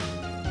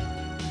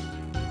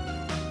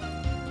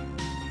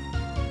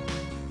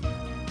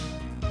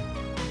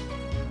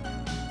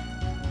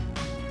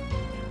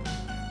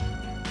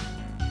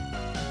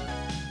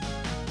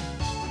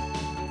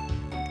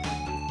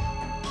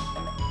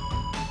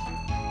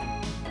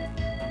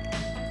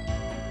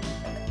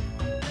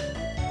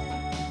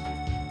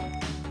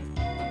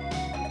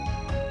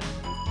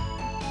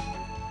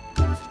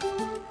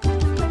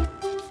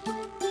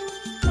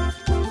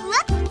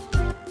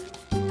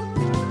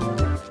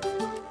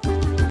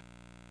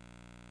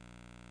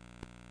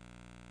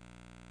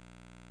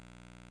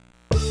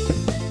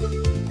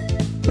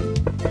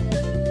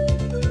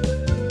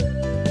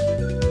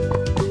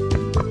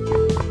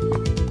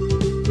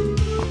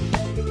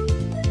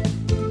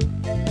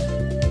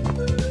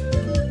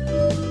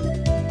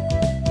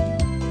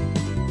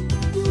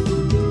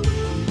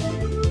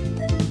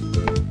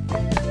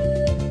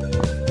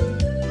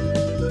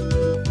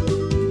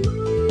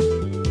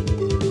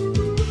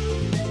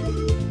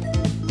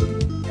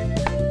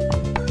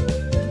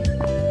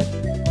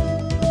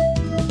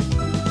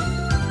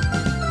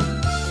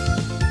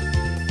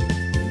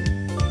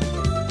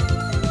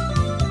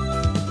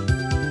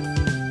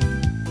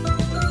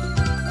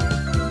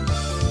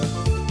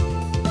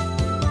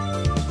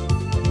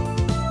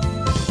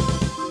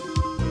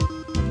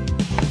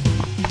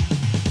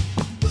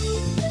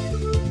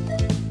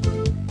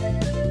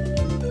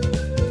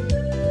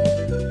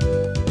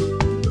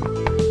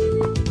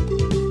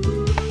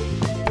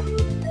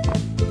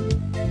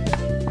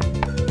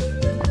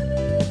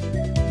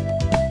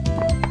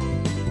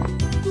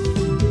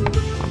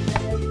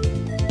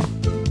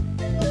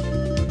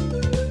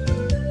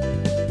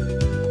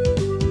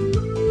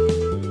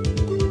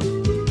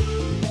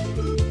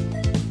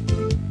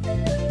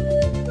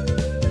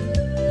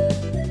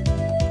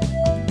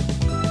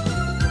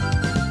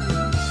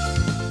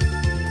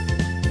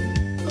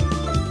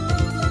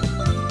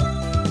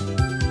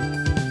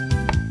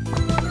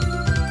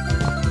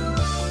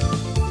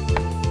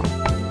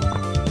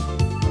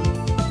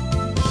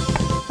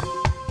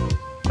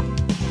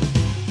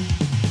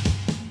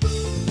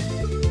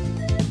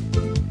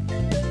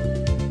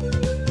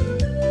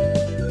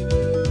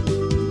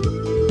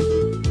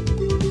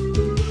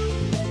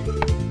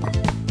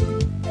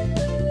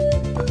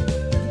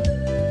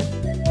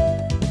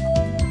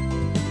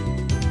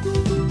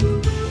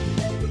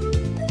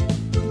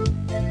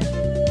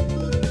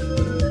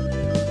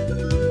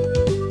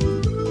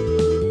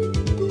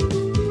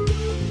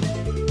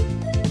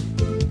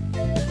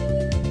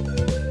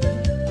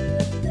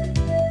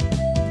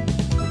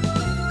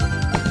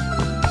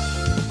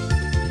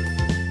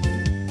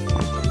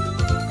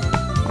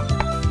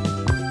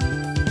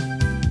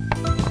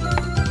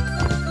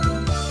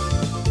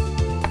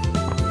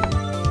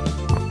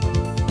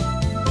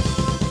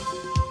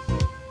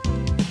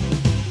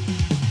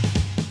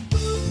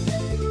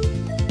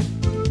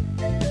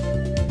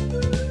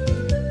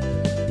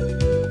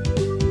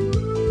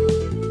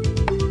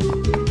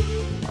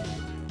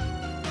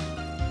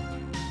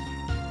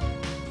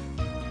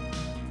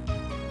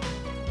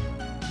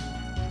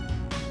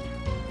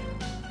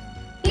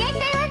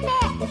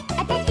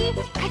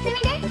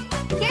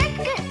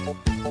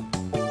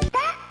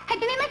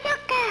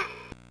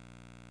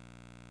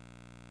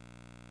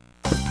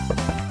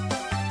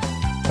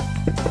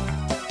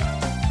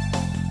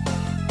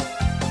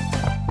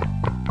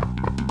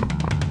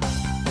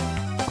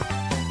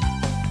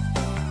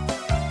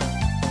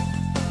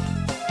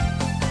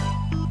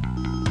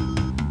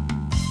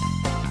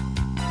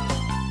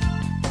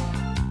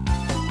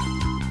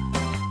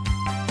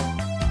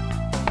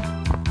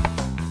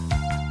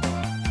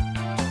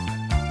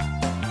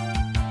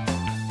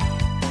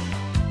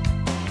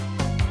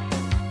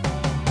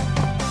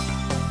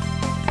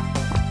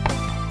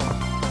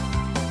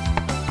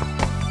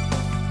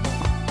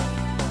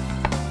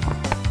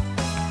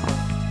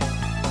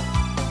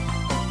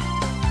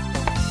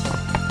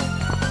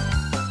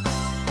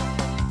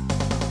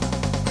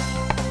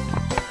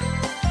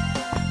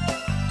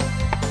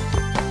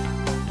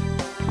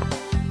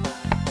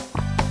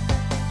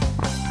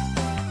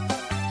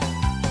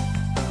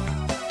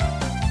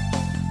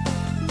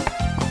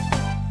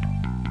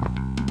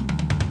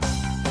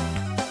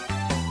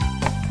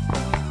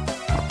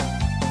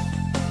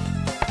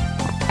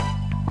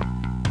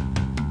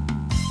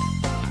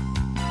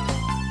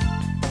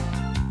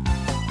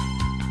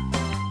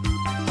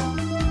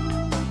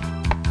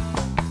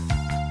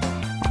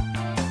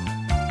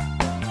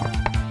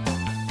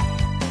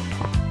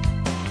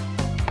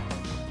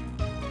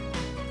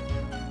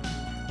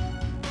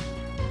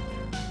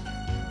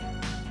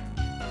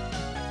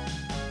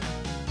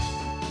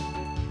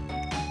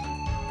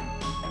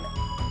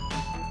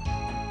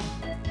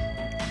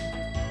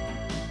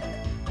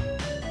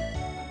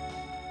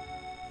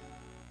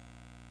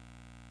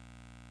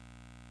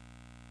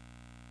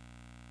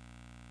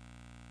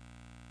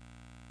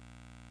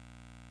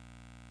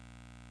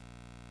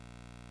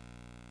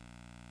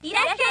い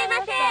らっしゃい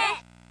ませ。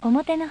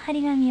表の張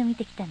り紙を見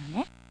てきたの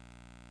ね。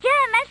じゃあ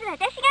まず私がお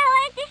相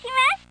手しま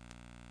す。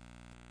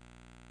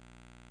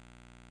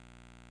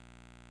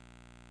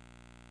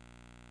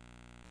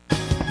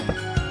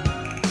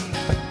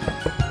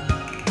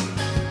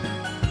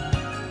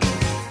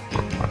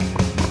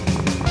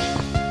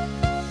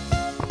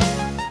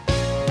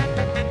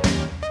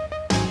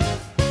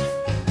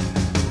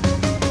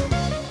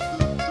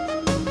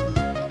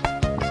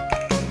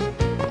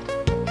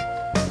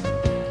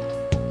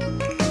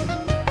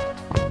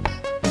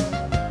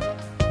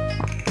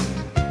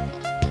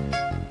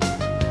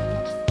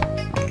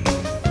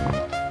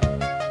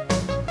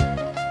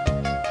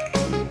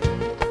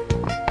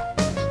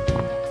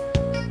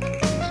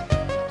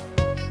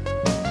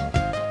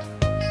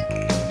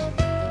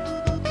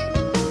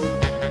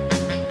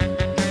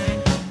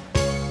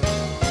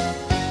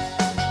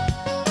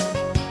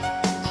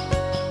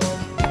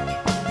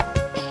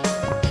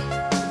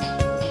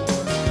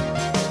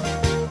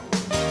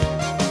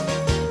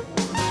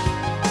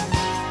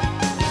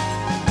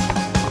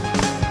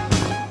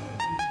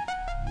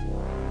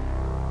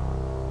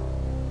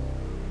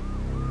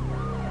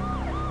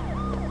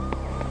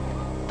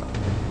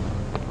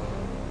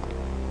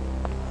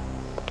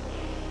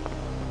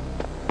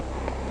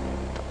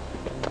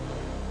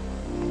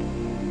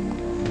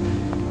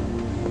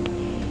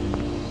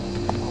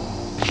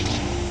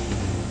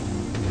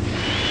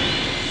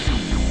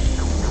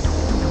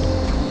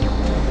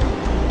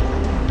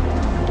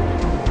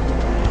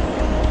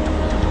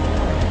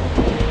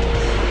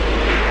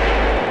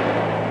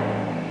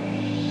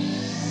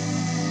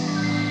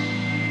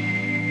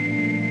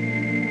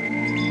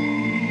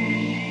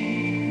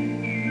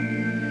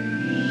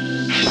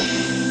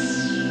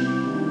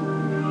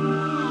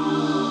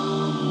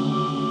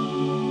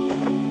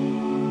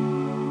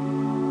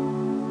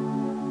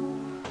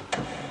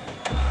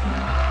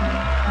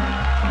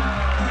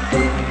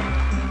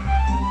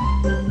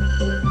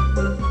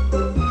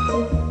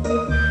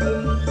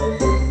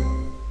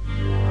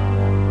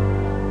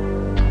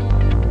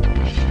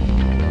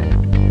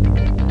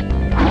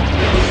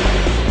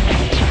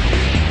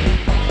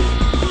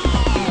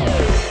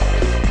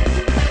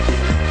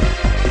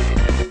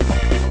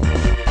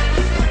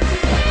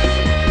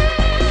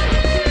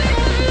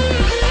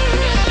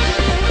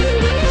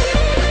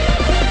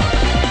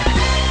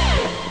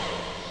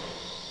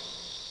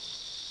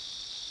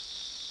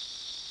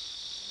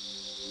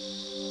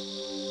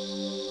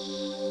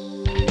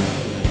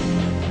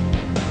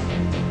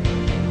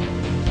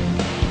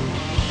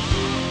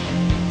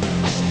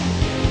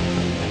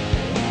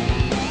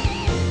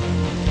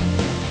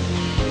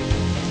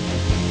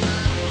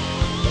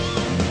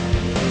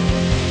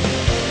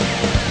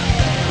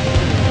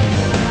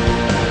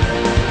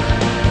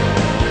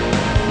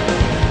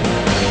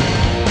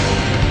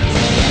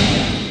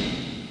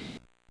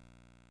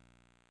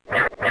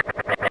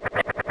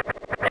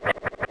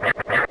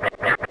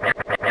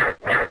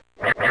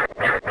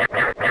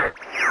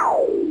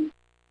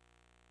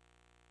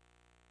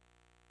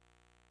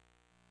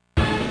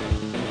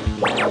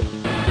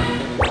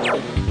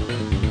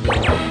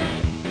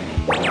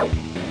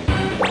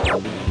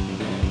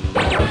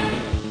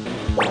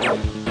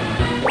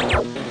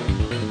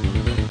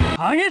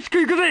激し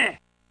くいくぜ。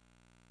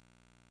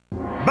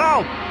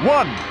Bout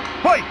 1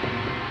 fight!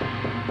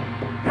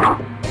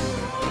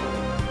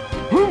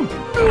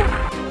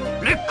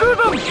 レックー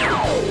ダンレ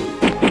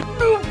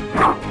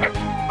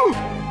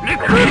ッ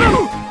クーダン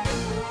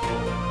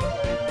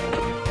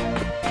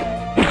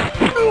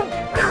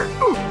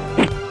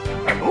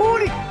オー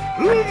リウ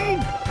ィリン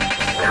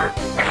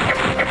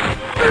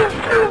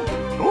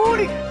オー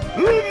リウィリ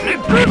ンレッ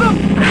クーダン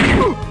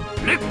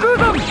レックー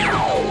ダンシ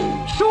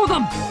ョーダ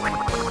ン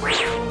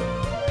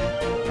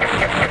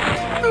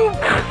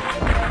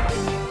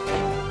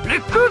レ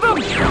ックーダン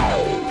レ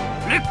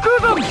ック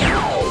ーダンシ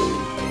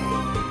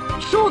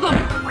ョーダンオ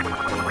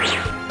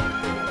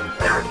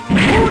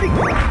ーリ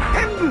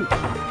天部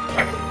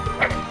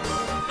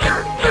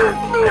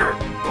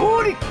オ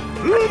ーリウィ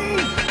リン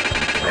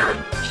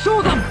ショ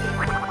ーダン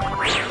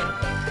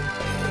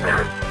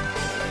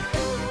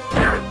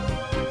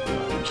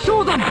シ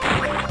ョーダンレ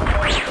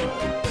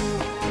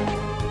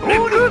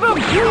ックーダン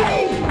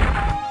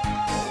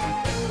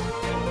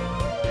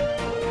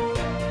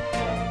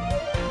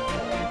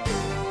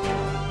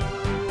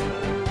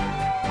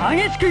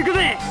激しくいく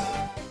ぜ。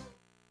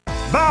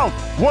Bout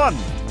 1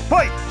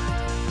 fight!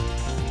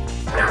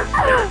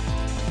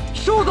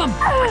 ショーダンオー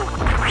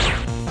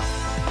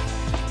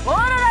ロ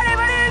ラレ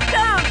ボリューシ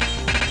ョン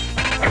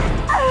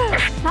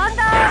サン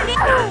ダーリン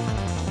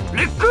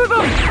レックー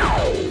ダン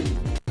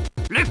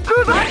レッ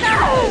クーダンシ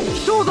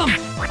ョーダンレ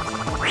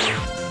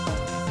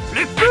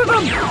ックーダ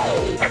ン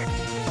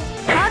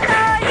サン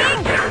ダーリ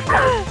ン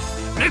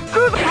レック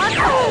ーダン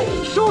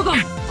ショーダン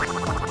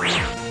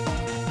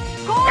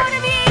コール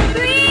ミーク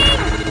イーン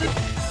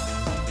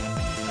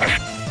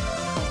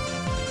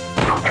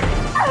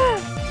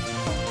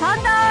サ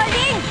ンダーリン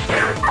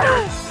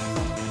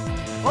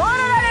オーロ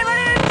ラレボ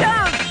リューシ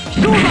ョン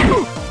ショーダン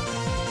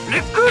レ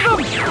ックーダ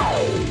ン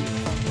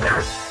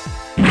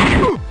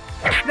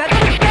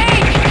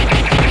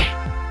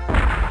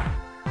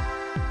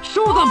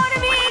召喚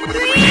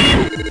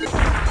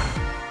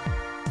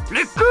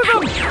レックーガ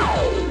ン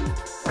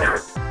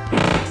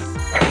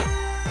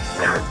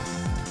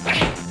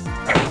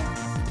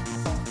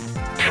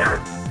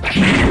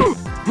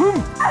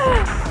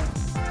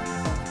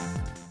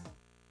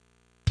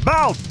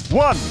Round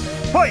 1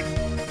 fight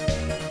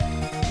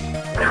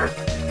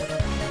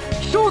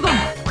召喚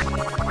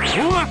オ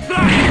ーガスラ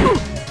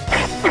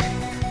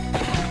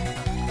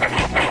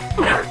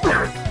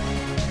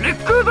レッ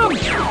クーガン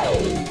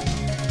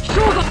召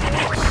喚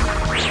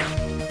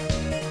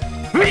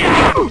フリア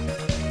レ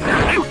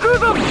ックー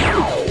ガン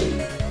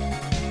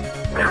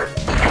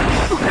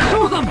召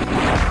喚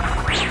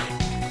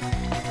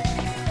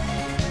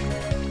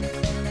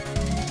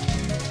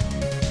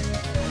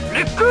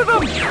レックーガン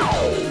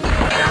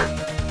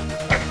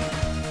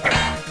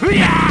フ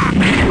リア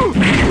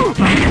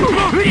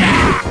フリア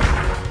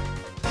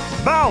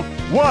Round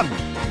 1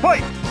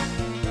 fight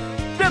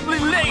Deadly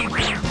Lane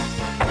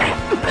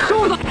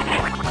召喚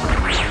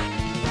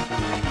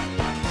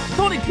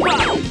トニックバ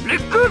ーレッ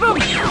クーガン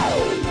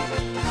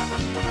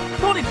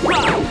トニックバ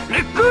ーレ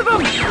ックーガン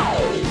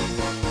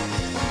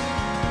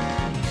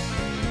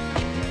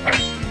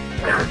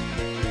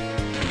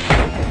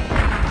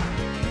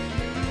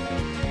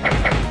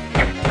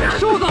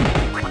召喚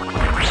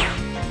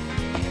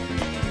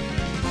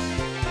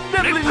デ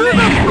ッドリーレイ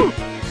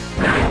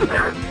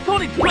ト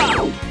ニックバ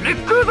ーレッ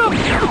クーガン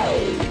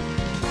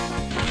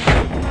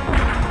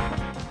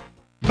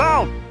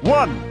Round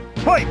 1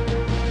 fight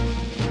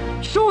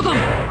召喚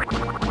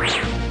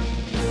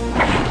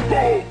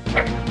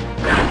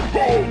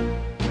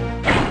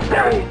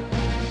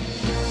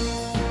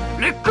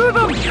レックー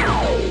ガン召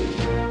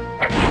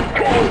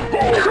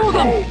喚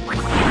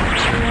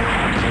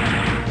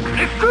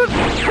レック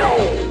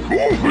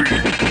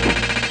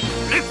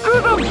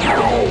ーガン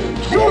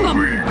召喚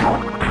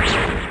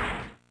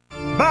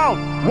Round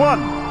 1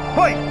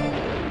 fight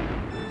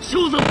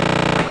召喚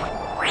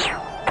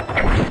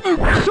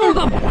召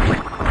喚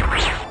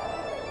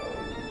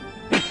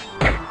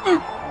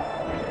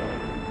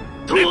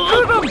レック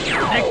ーガンレ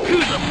ックー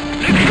ガン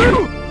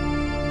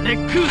レッ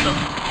クーガン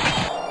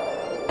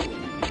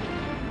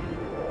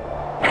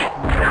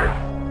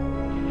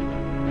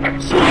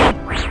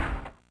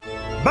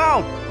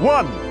Round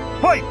 1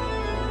 fight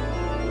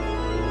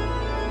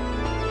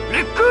レ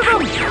ックーガン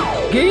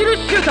ゲイル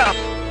シューター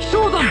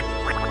召喚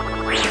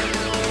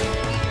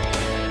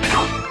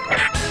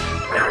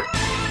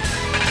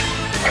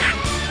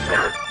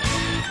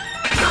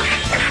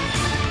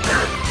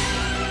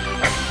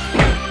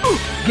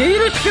ゲイ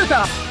ルシュータ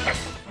ー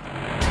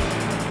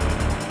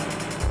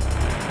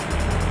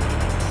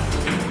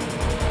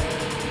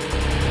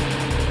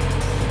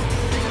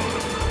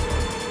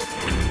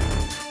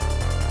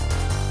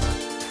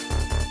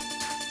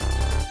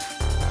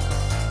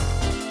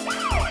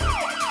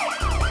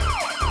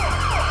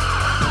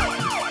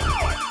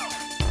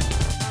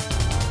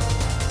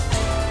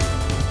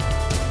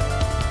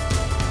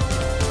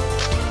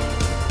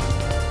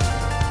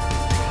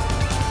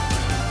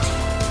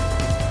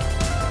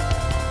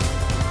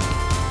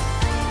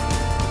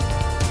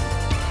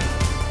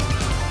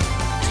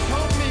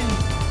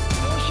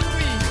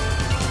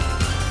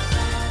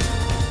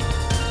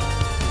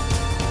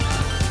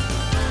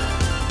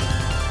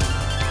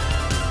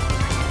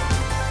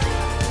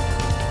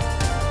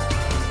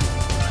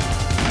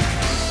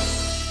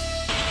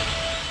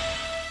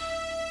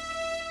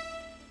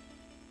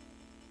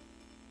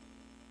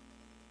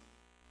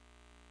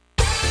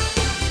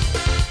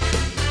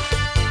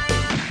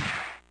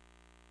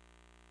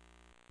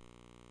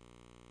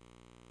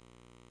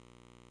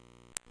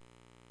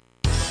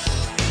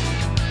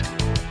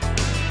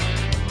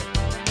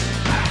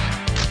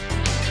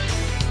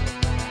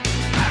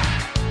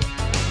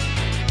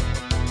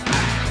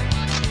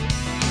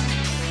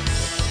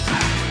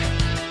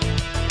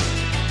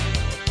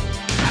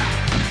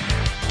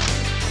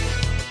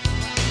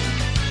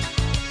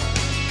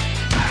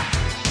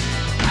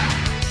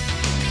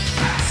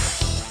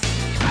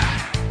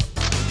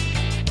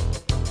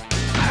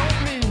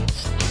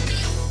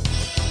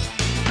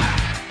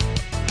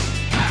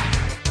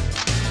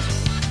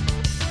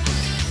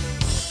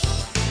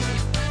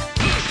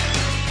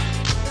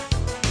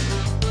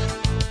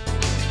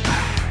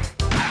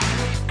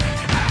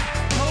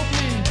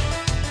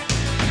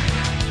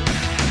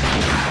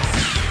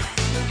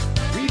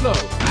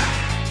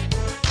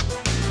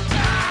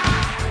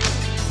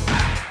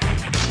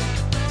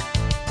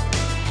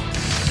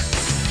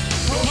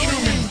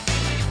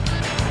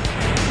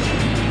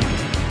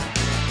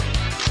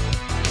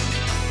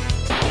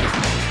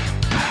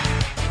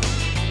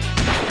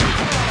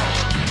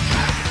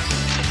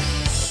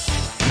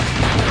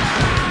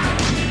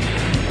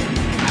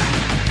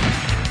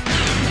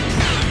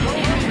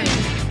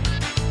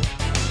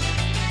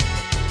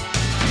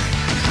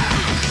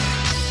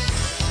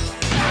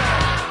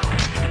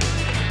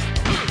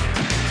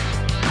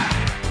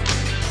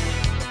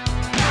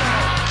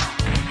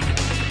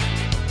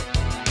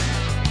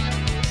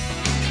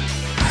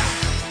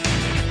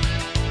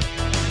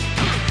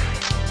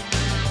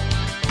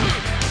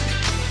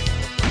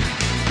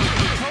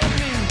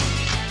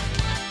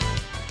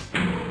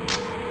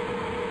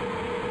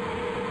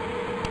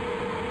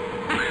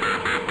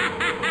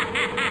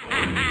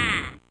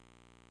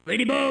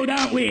Pretty bold,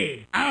 aren't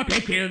we? I'll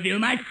take care of you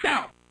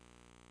myself.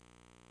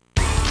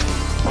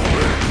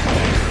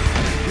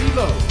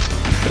 Reload.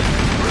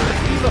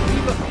 Reload.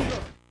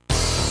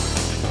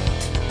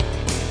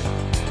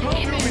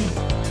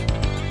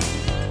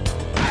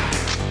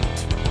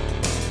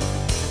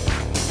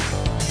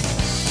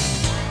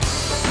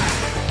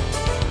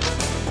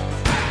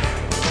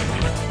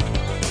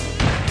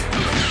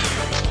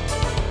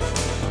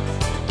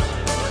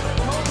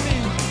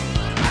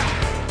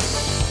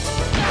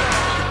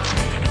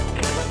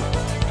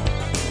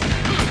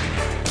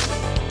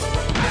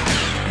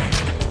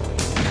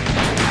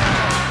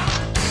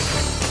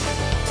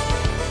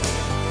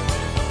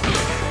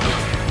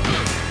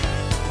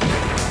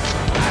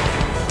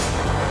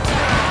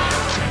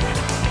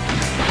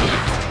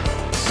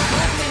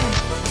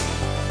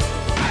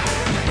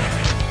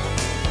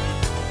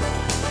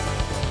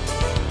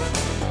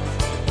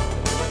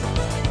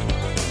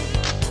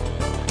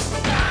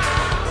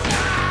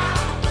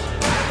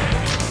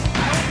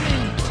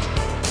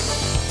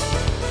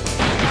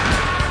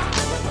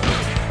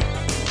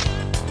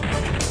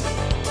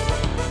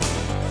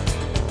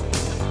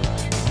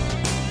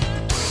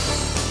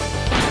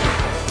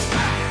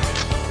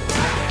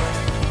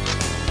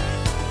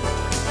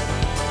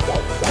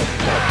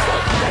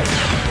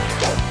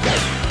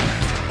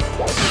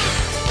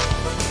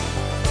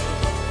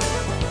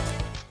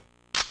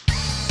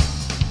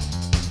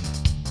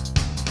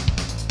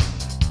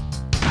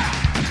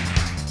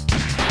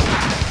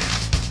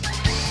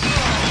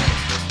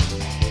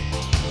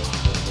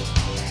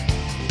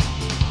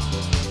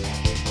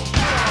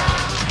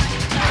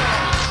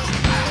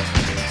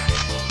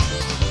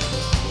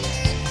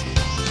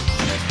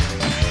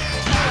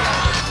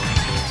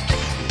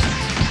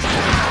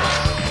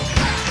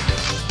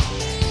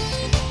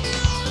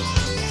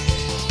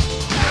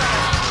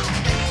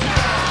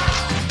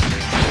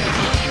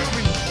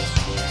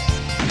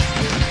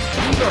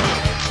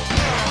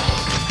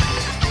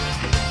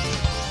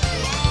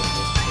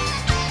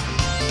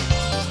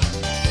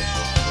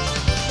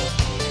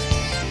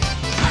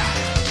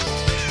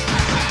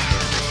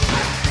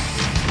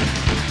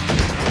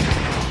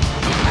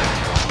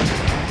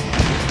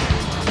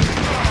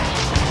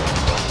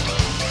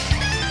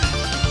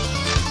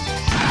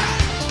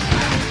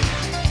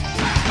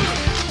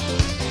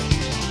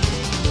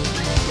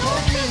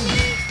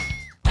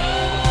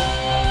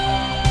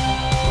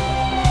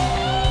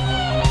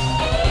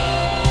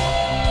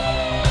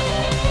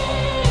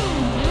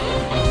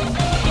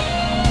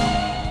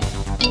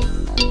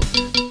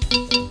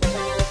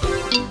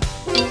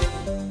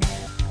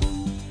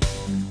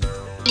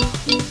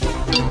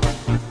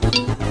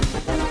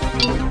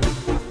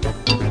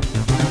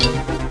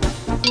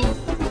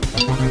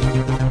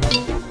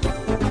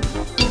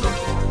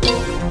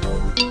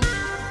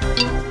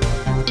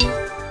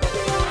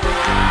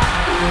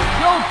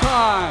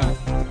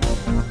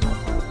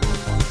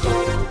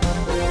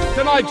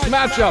 Tonight's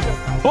matchup,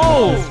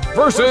 Bulls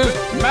versus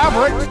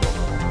Mavericks.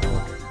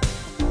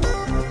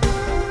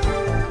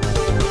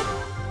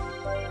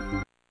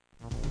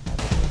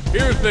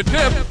 Here's the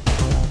tip.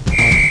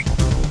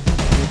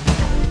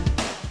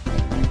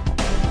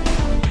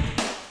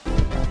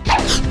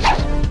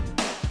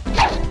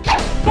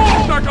 Boom,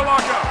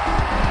 shakalaka.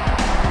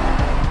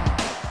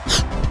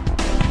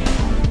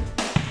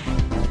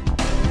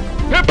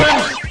 Pippen.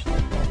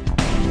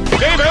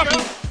 Davis.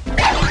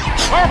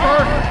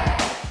 Harper.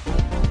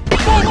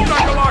 Boom,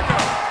 shakalaka.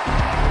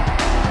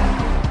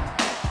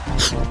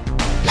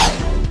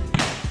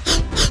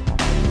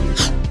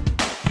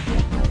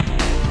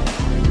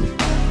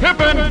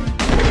 Pippen.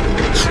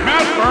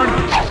 Mashburn.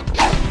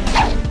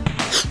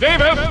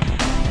 Davis.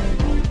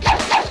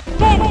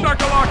 Boom,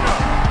 shakalaka.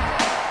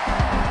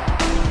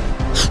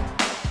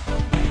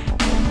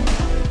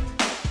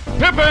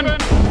 Pippen.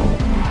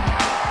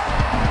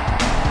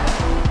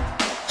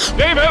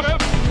 Davis.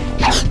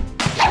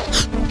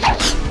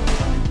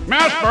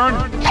 Mashburn.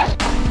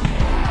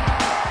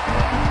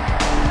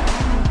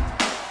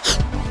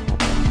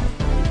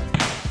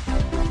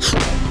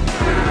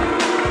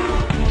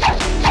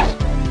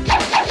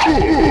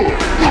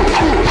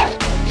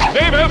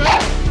 Davis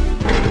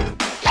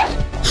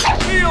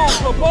steals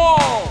the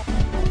ball.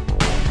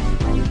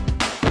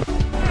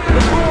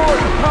 The score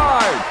is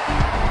tied.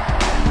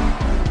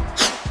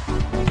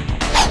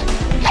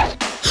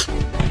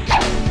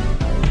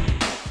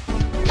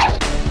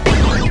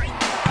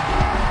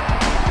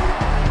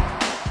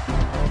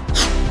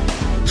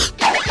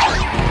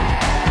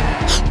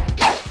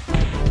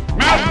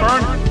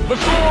 Mashburn, the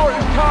score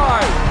is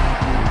tied.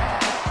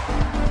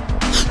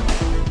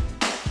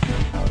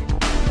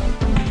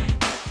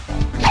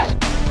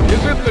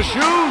 Is it the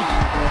shoes?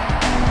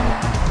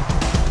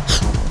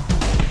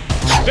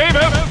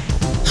 Davis!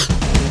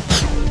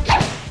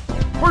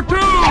 For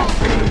two!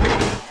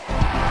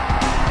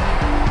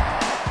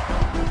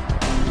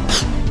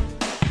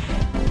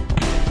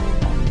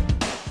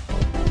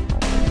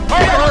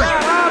 Harper!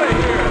 Get out of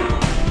here!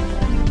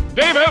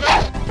 Davis!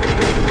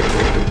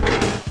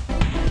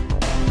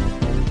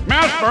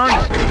 Mashburn!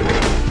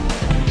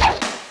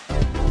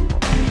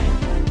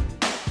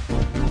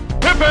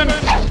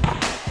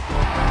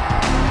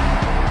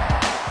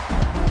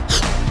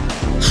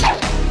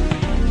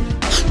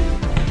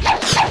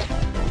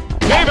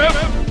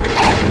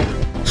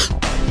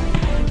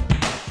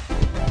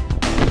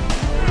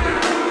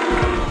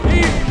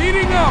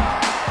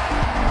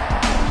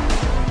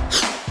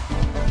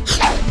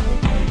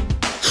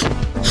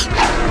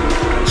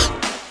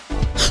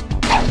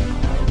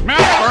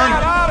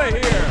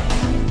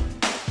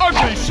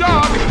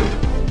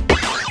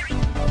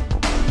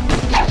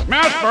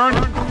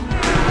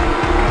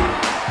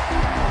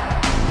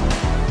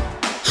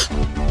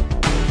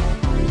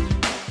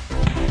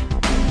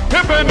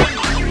 Pippin!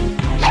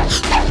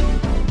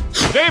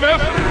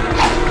 Davis!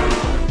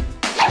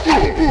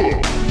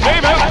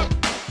 Davis!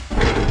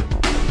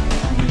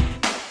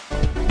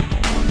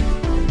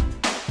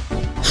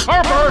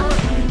 Harper!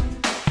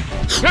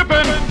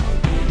 Pippin!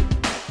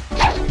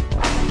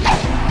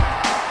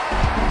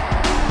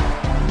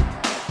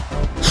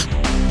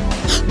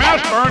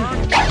 Mashburn!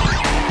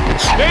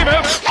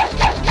 Davis!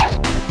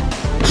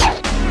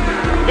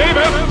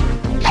 Davis!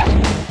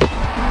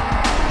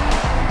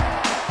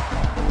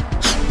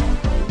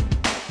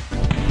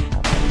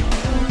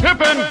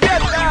 Pippin!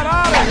 Get that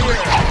out of here!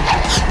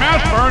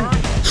 Mashburn!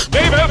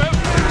 Davis!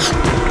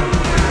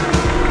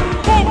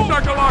 Boom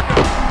shakalaka!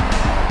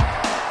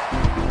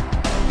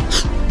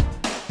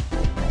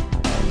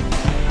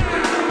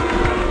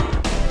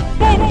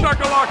 Boom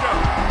shakalaka!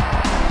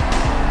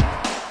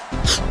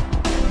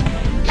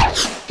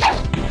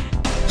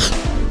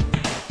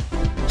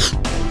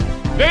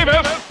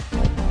 Davis!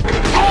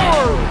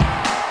 Score!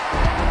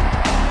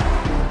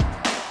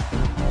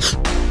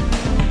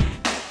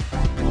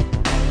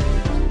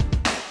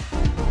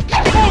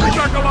 Boom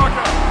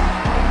shakalaka!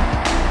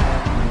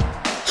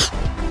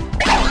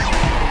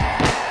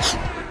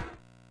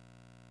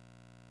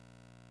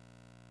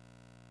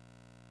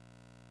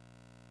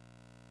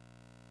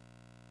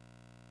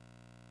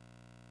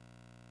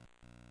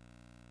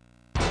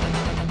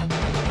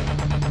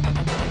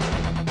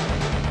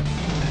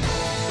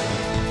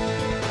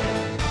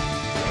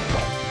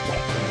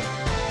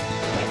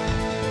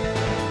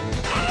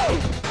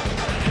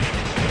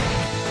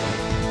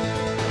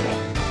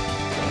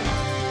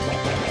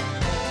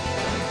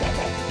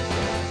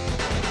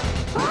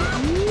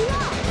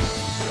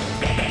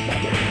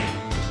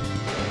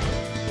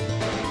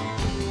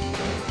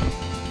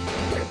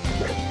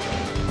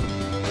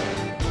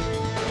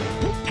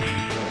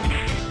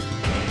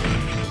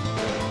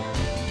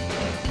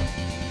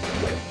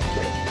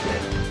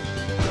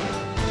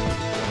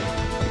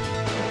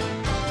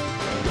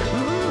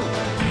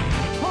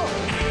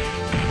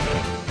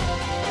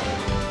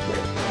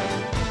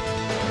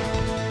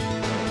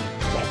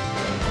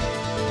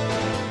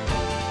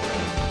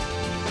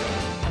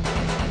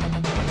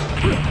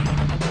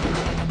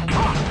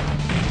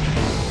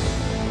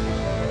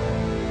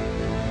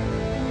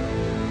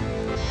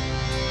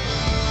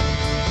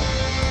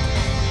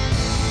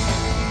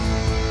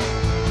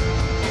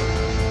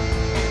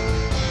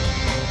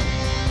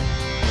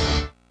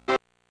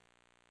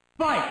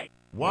 Fight!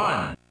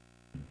 1.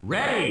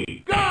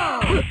 Ready,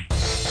 go!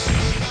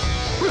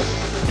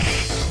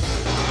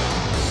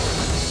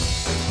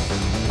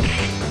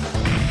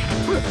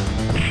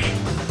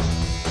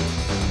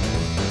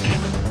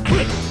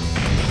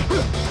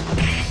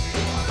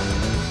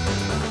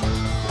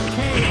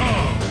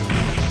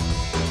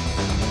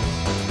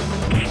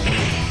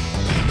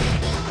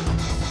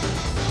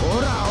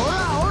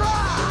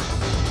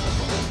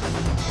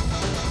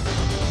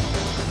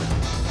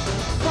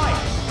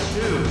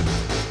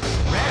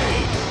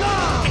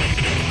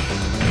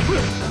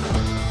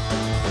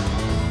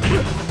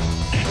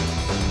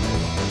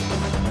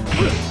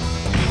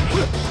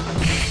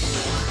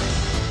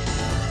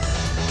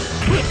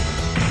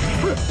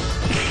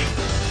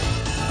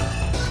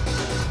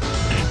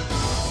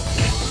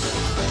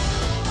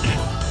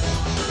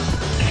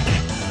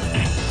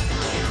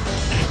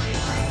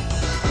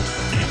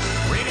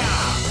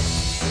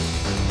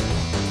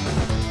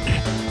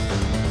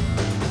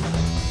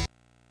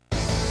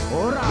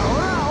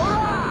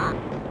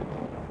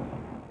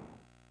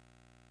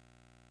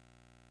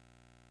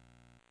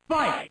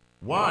 Fight!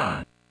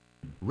 1.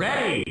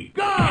 Ready,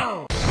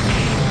 go!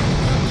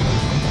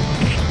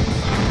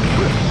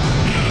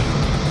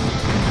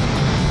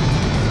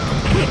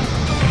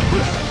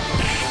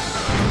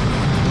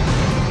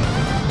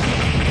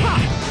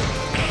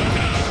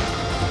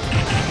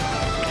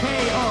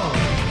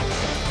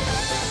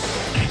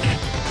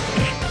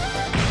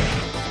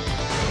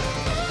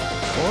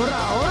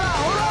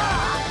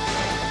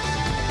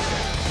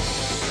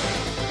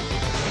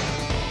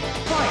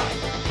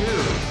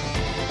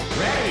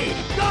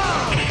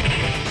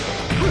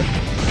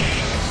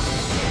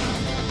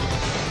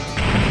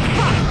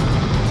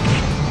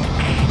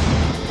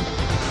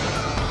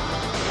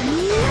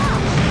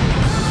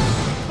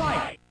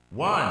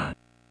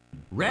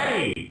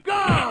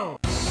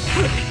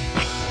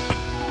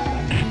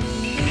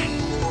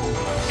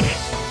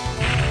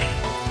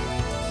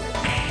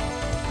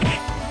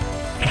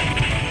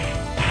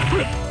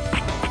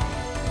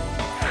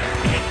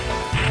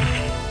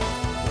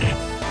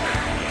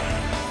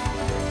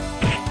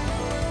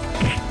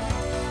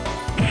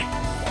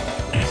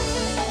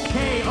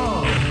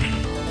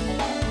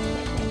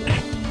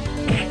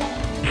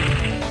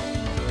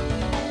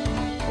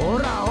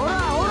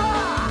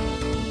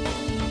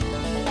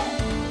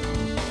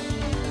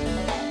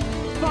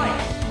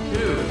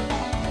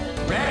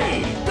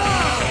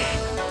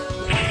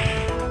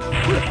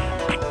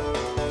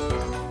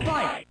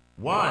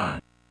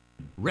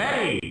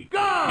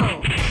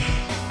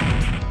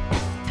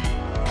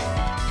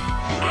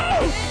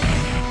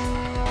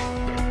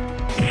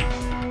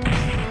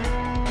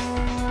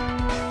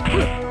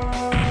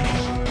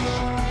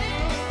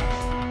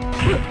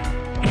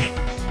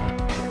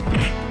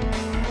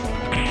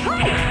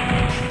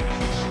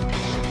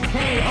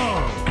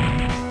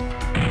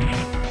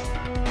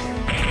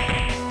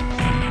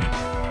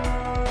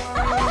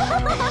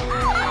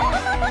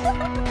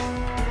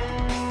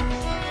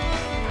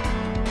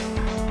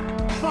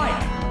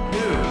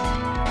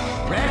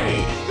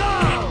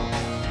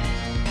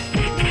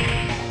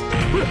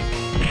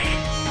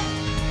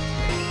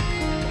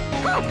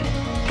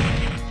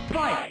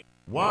 Fight!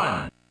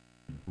 1.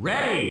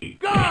 Ready,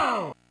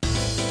 go!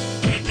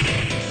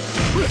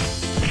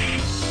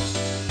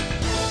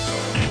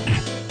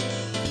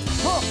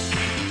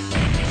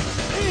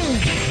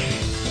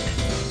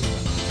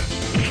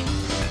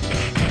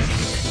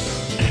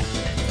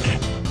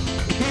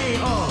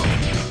 KO!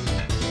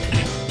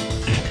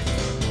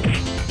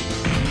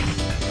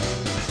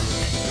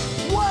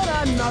 What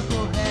a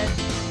knucklehead!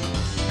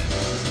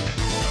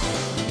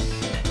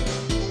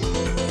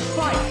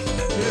 Fight!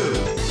 2.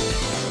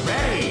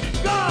 Ready,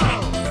 go!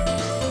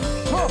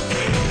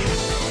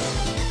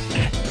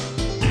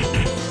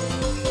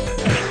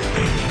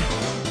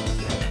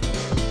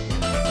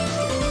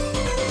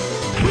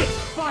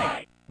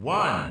 Fight!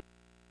 1.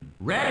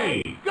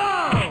 Ready,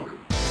 go!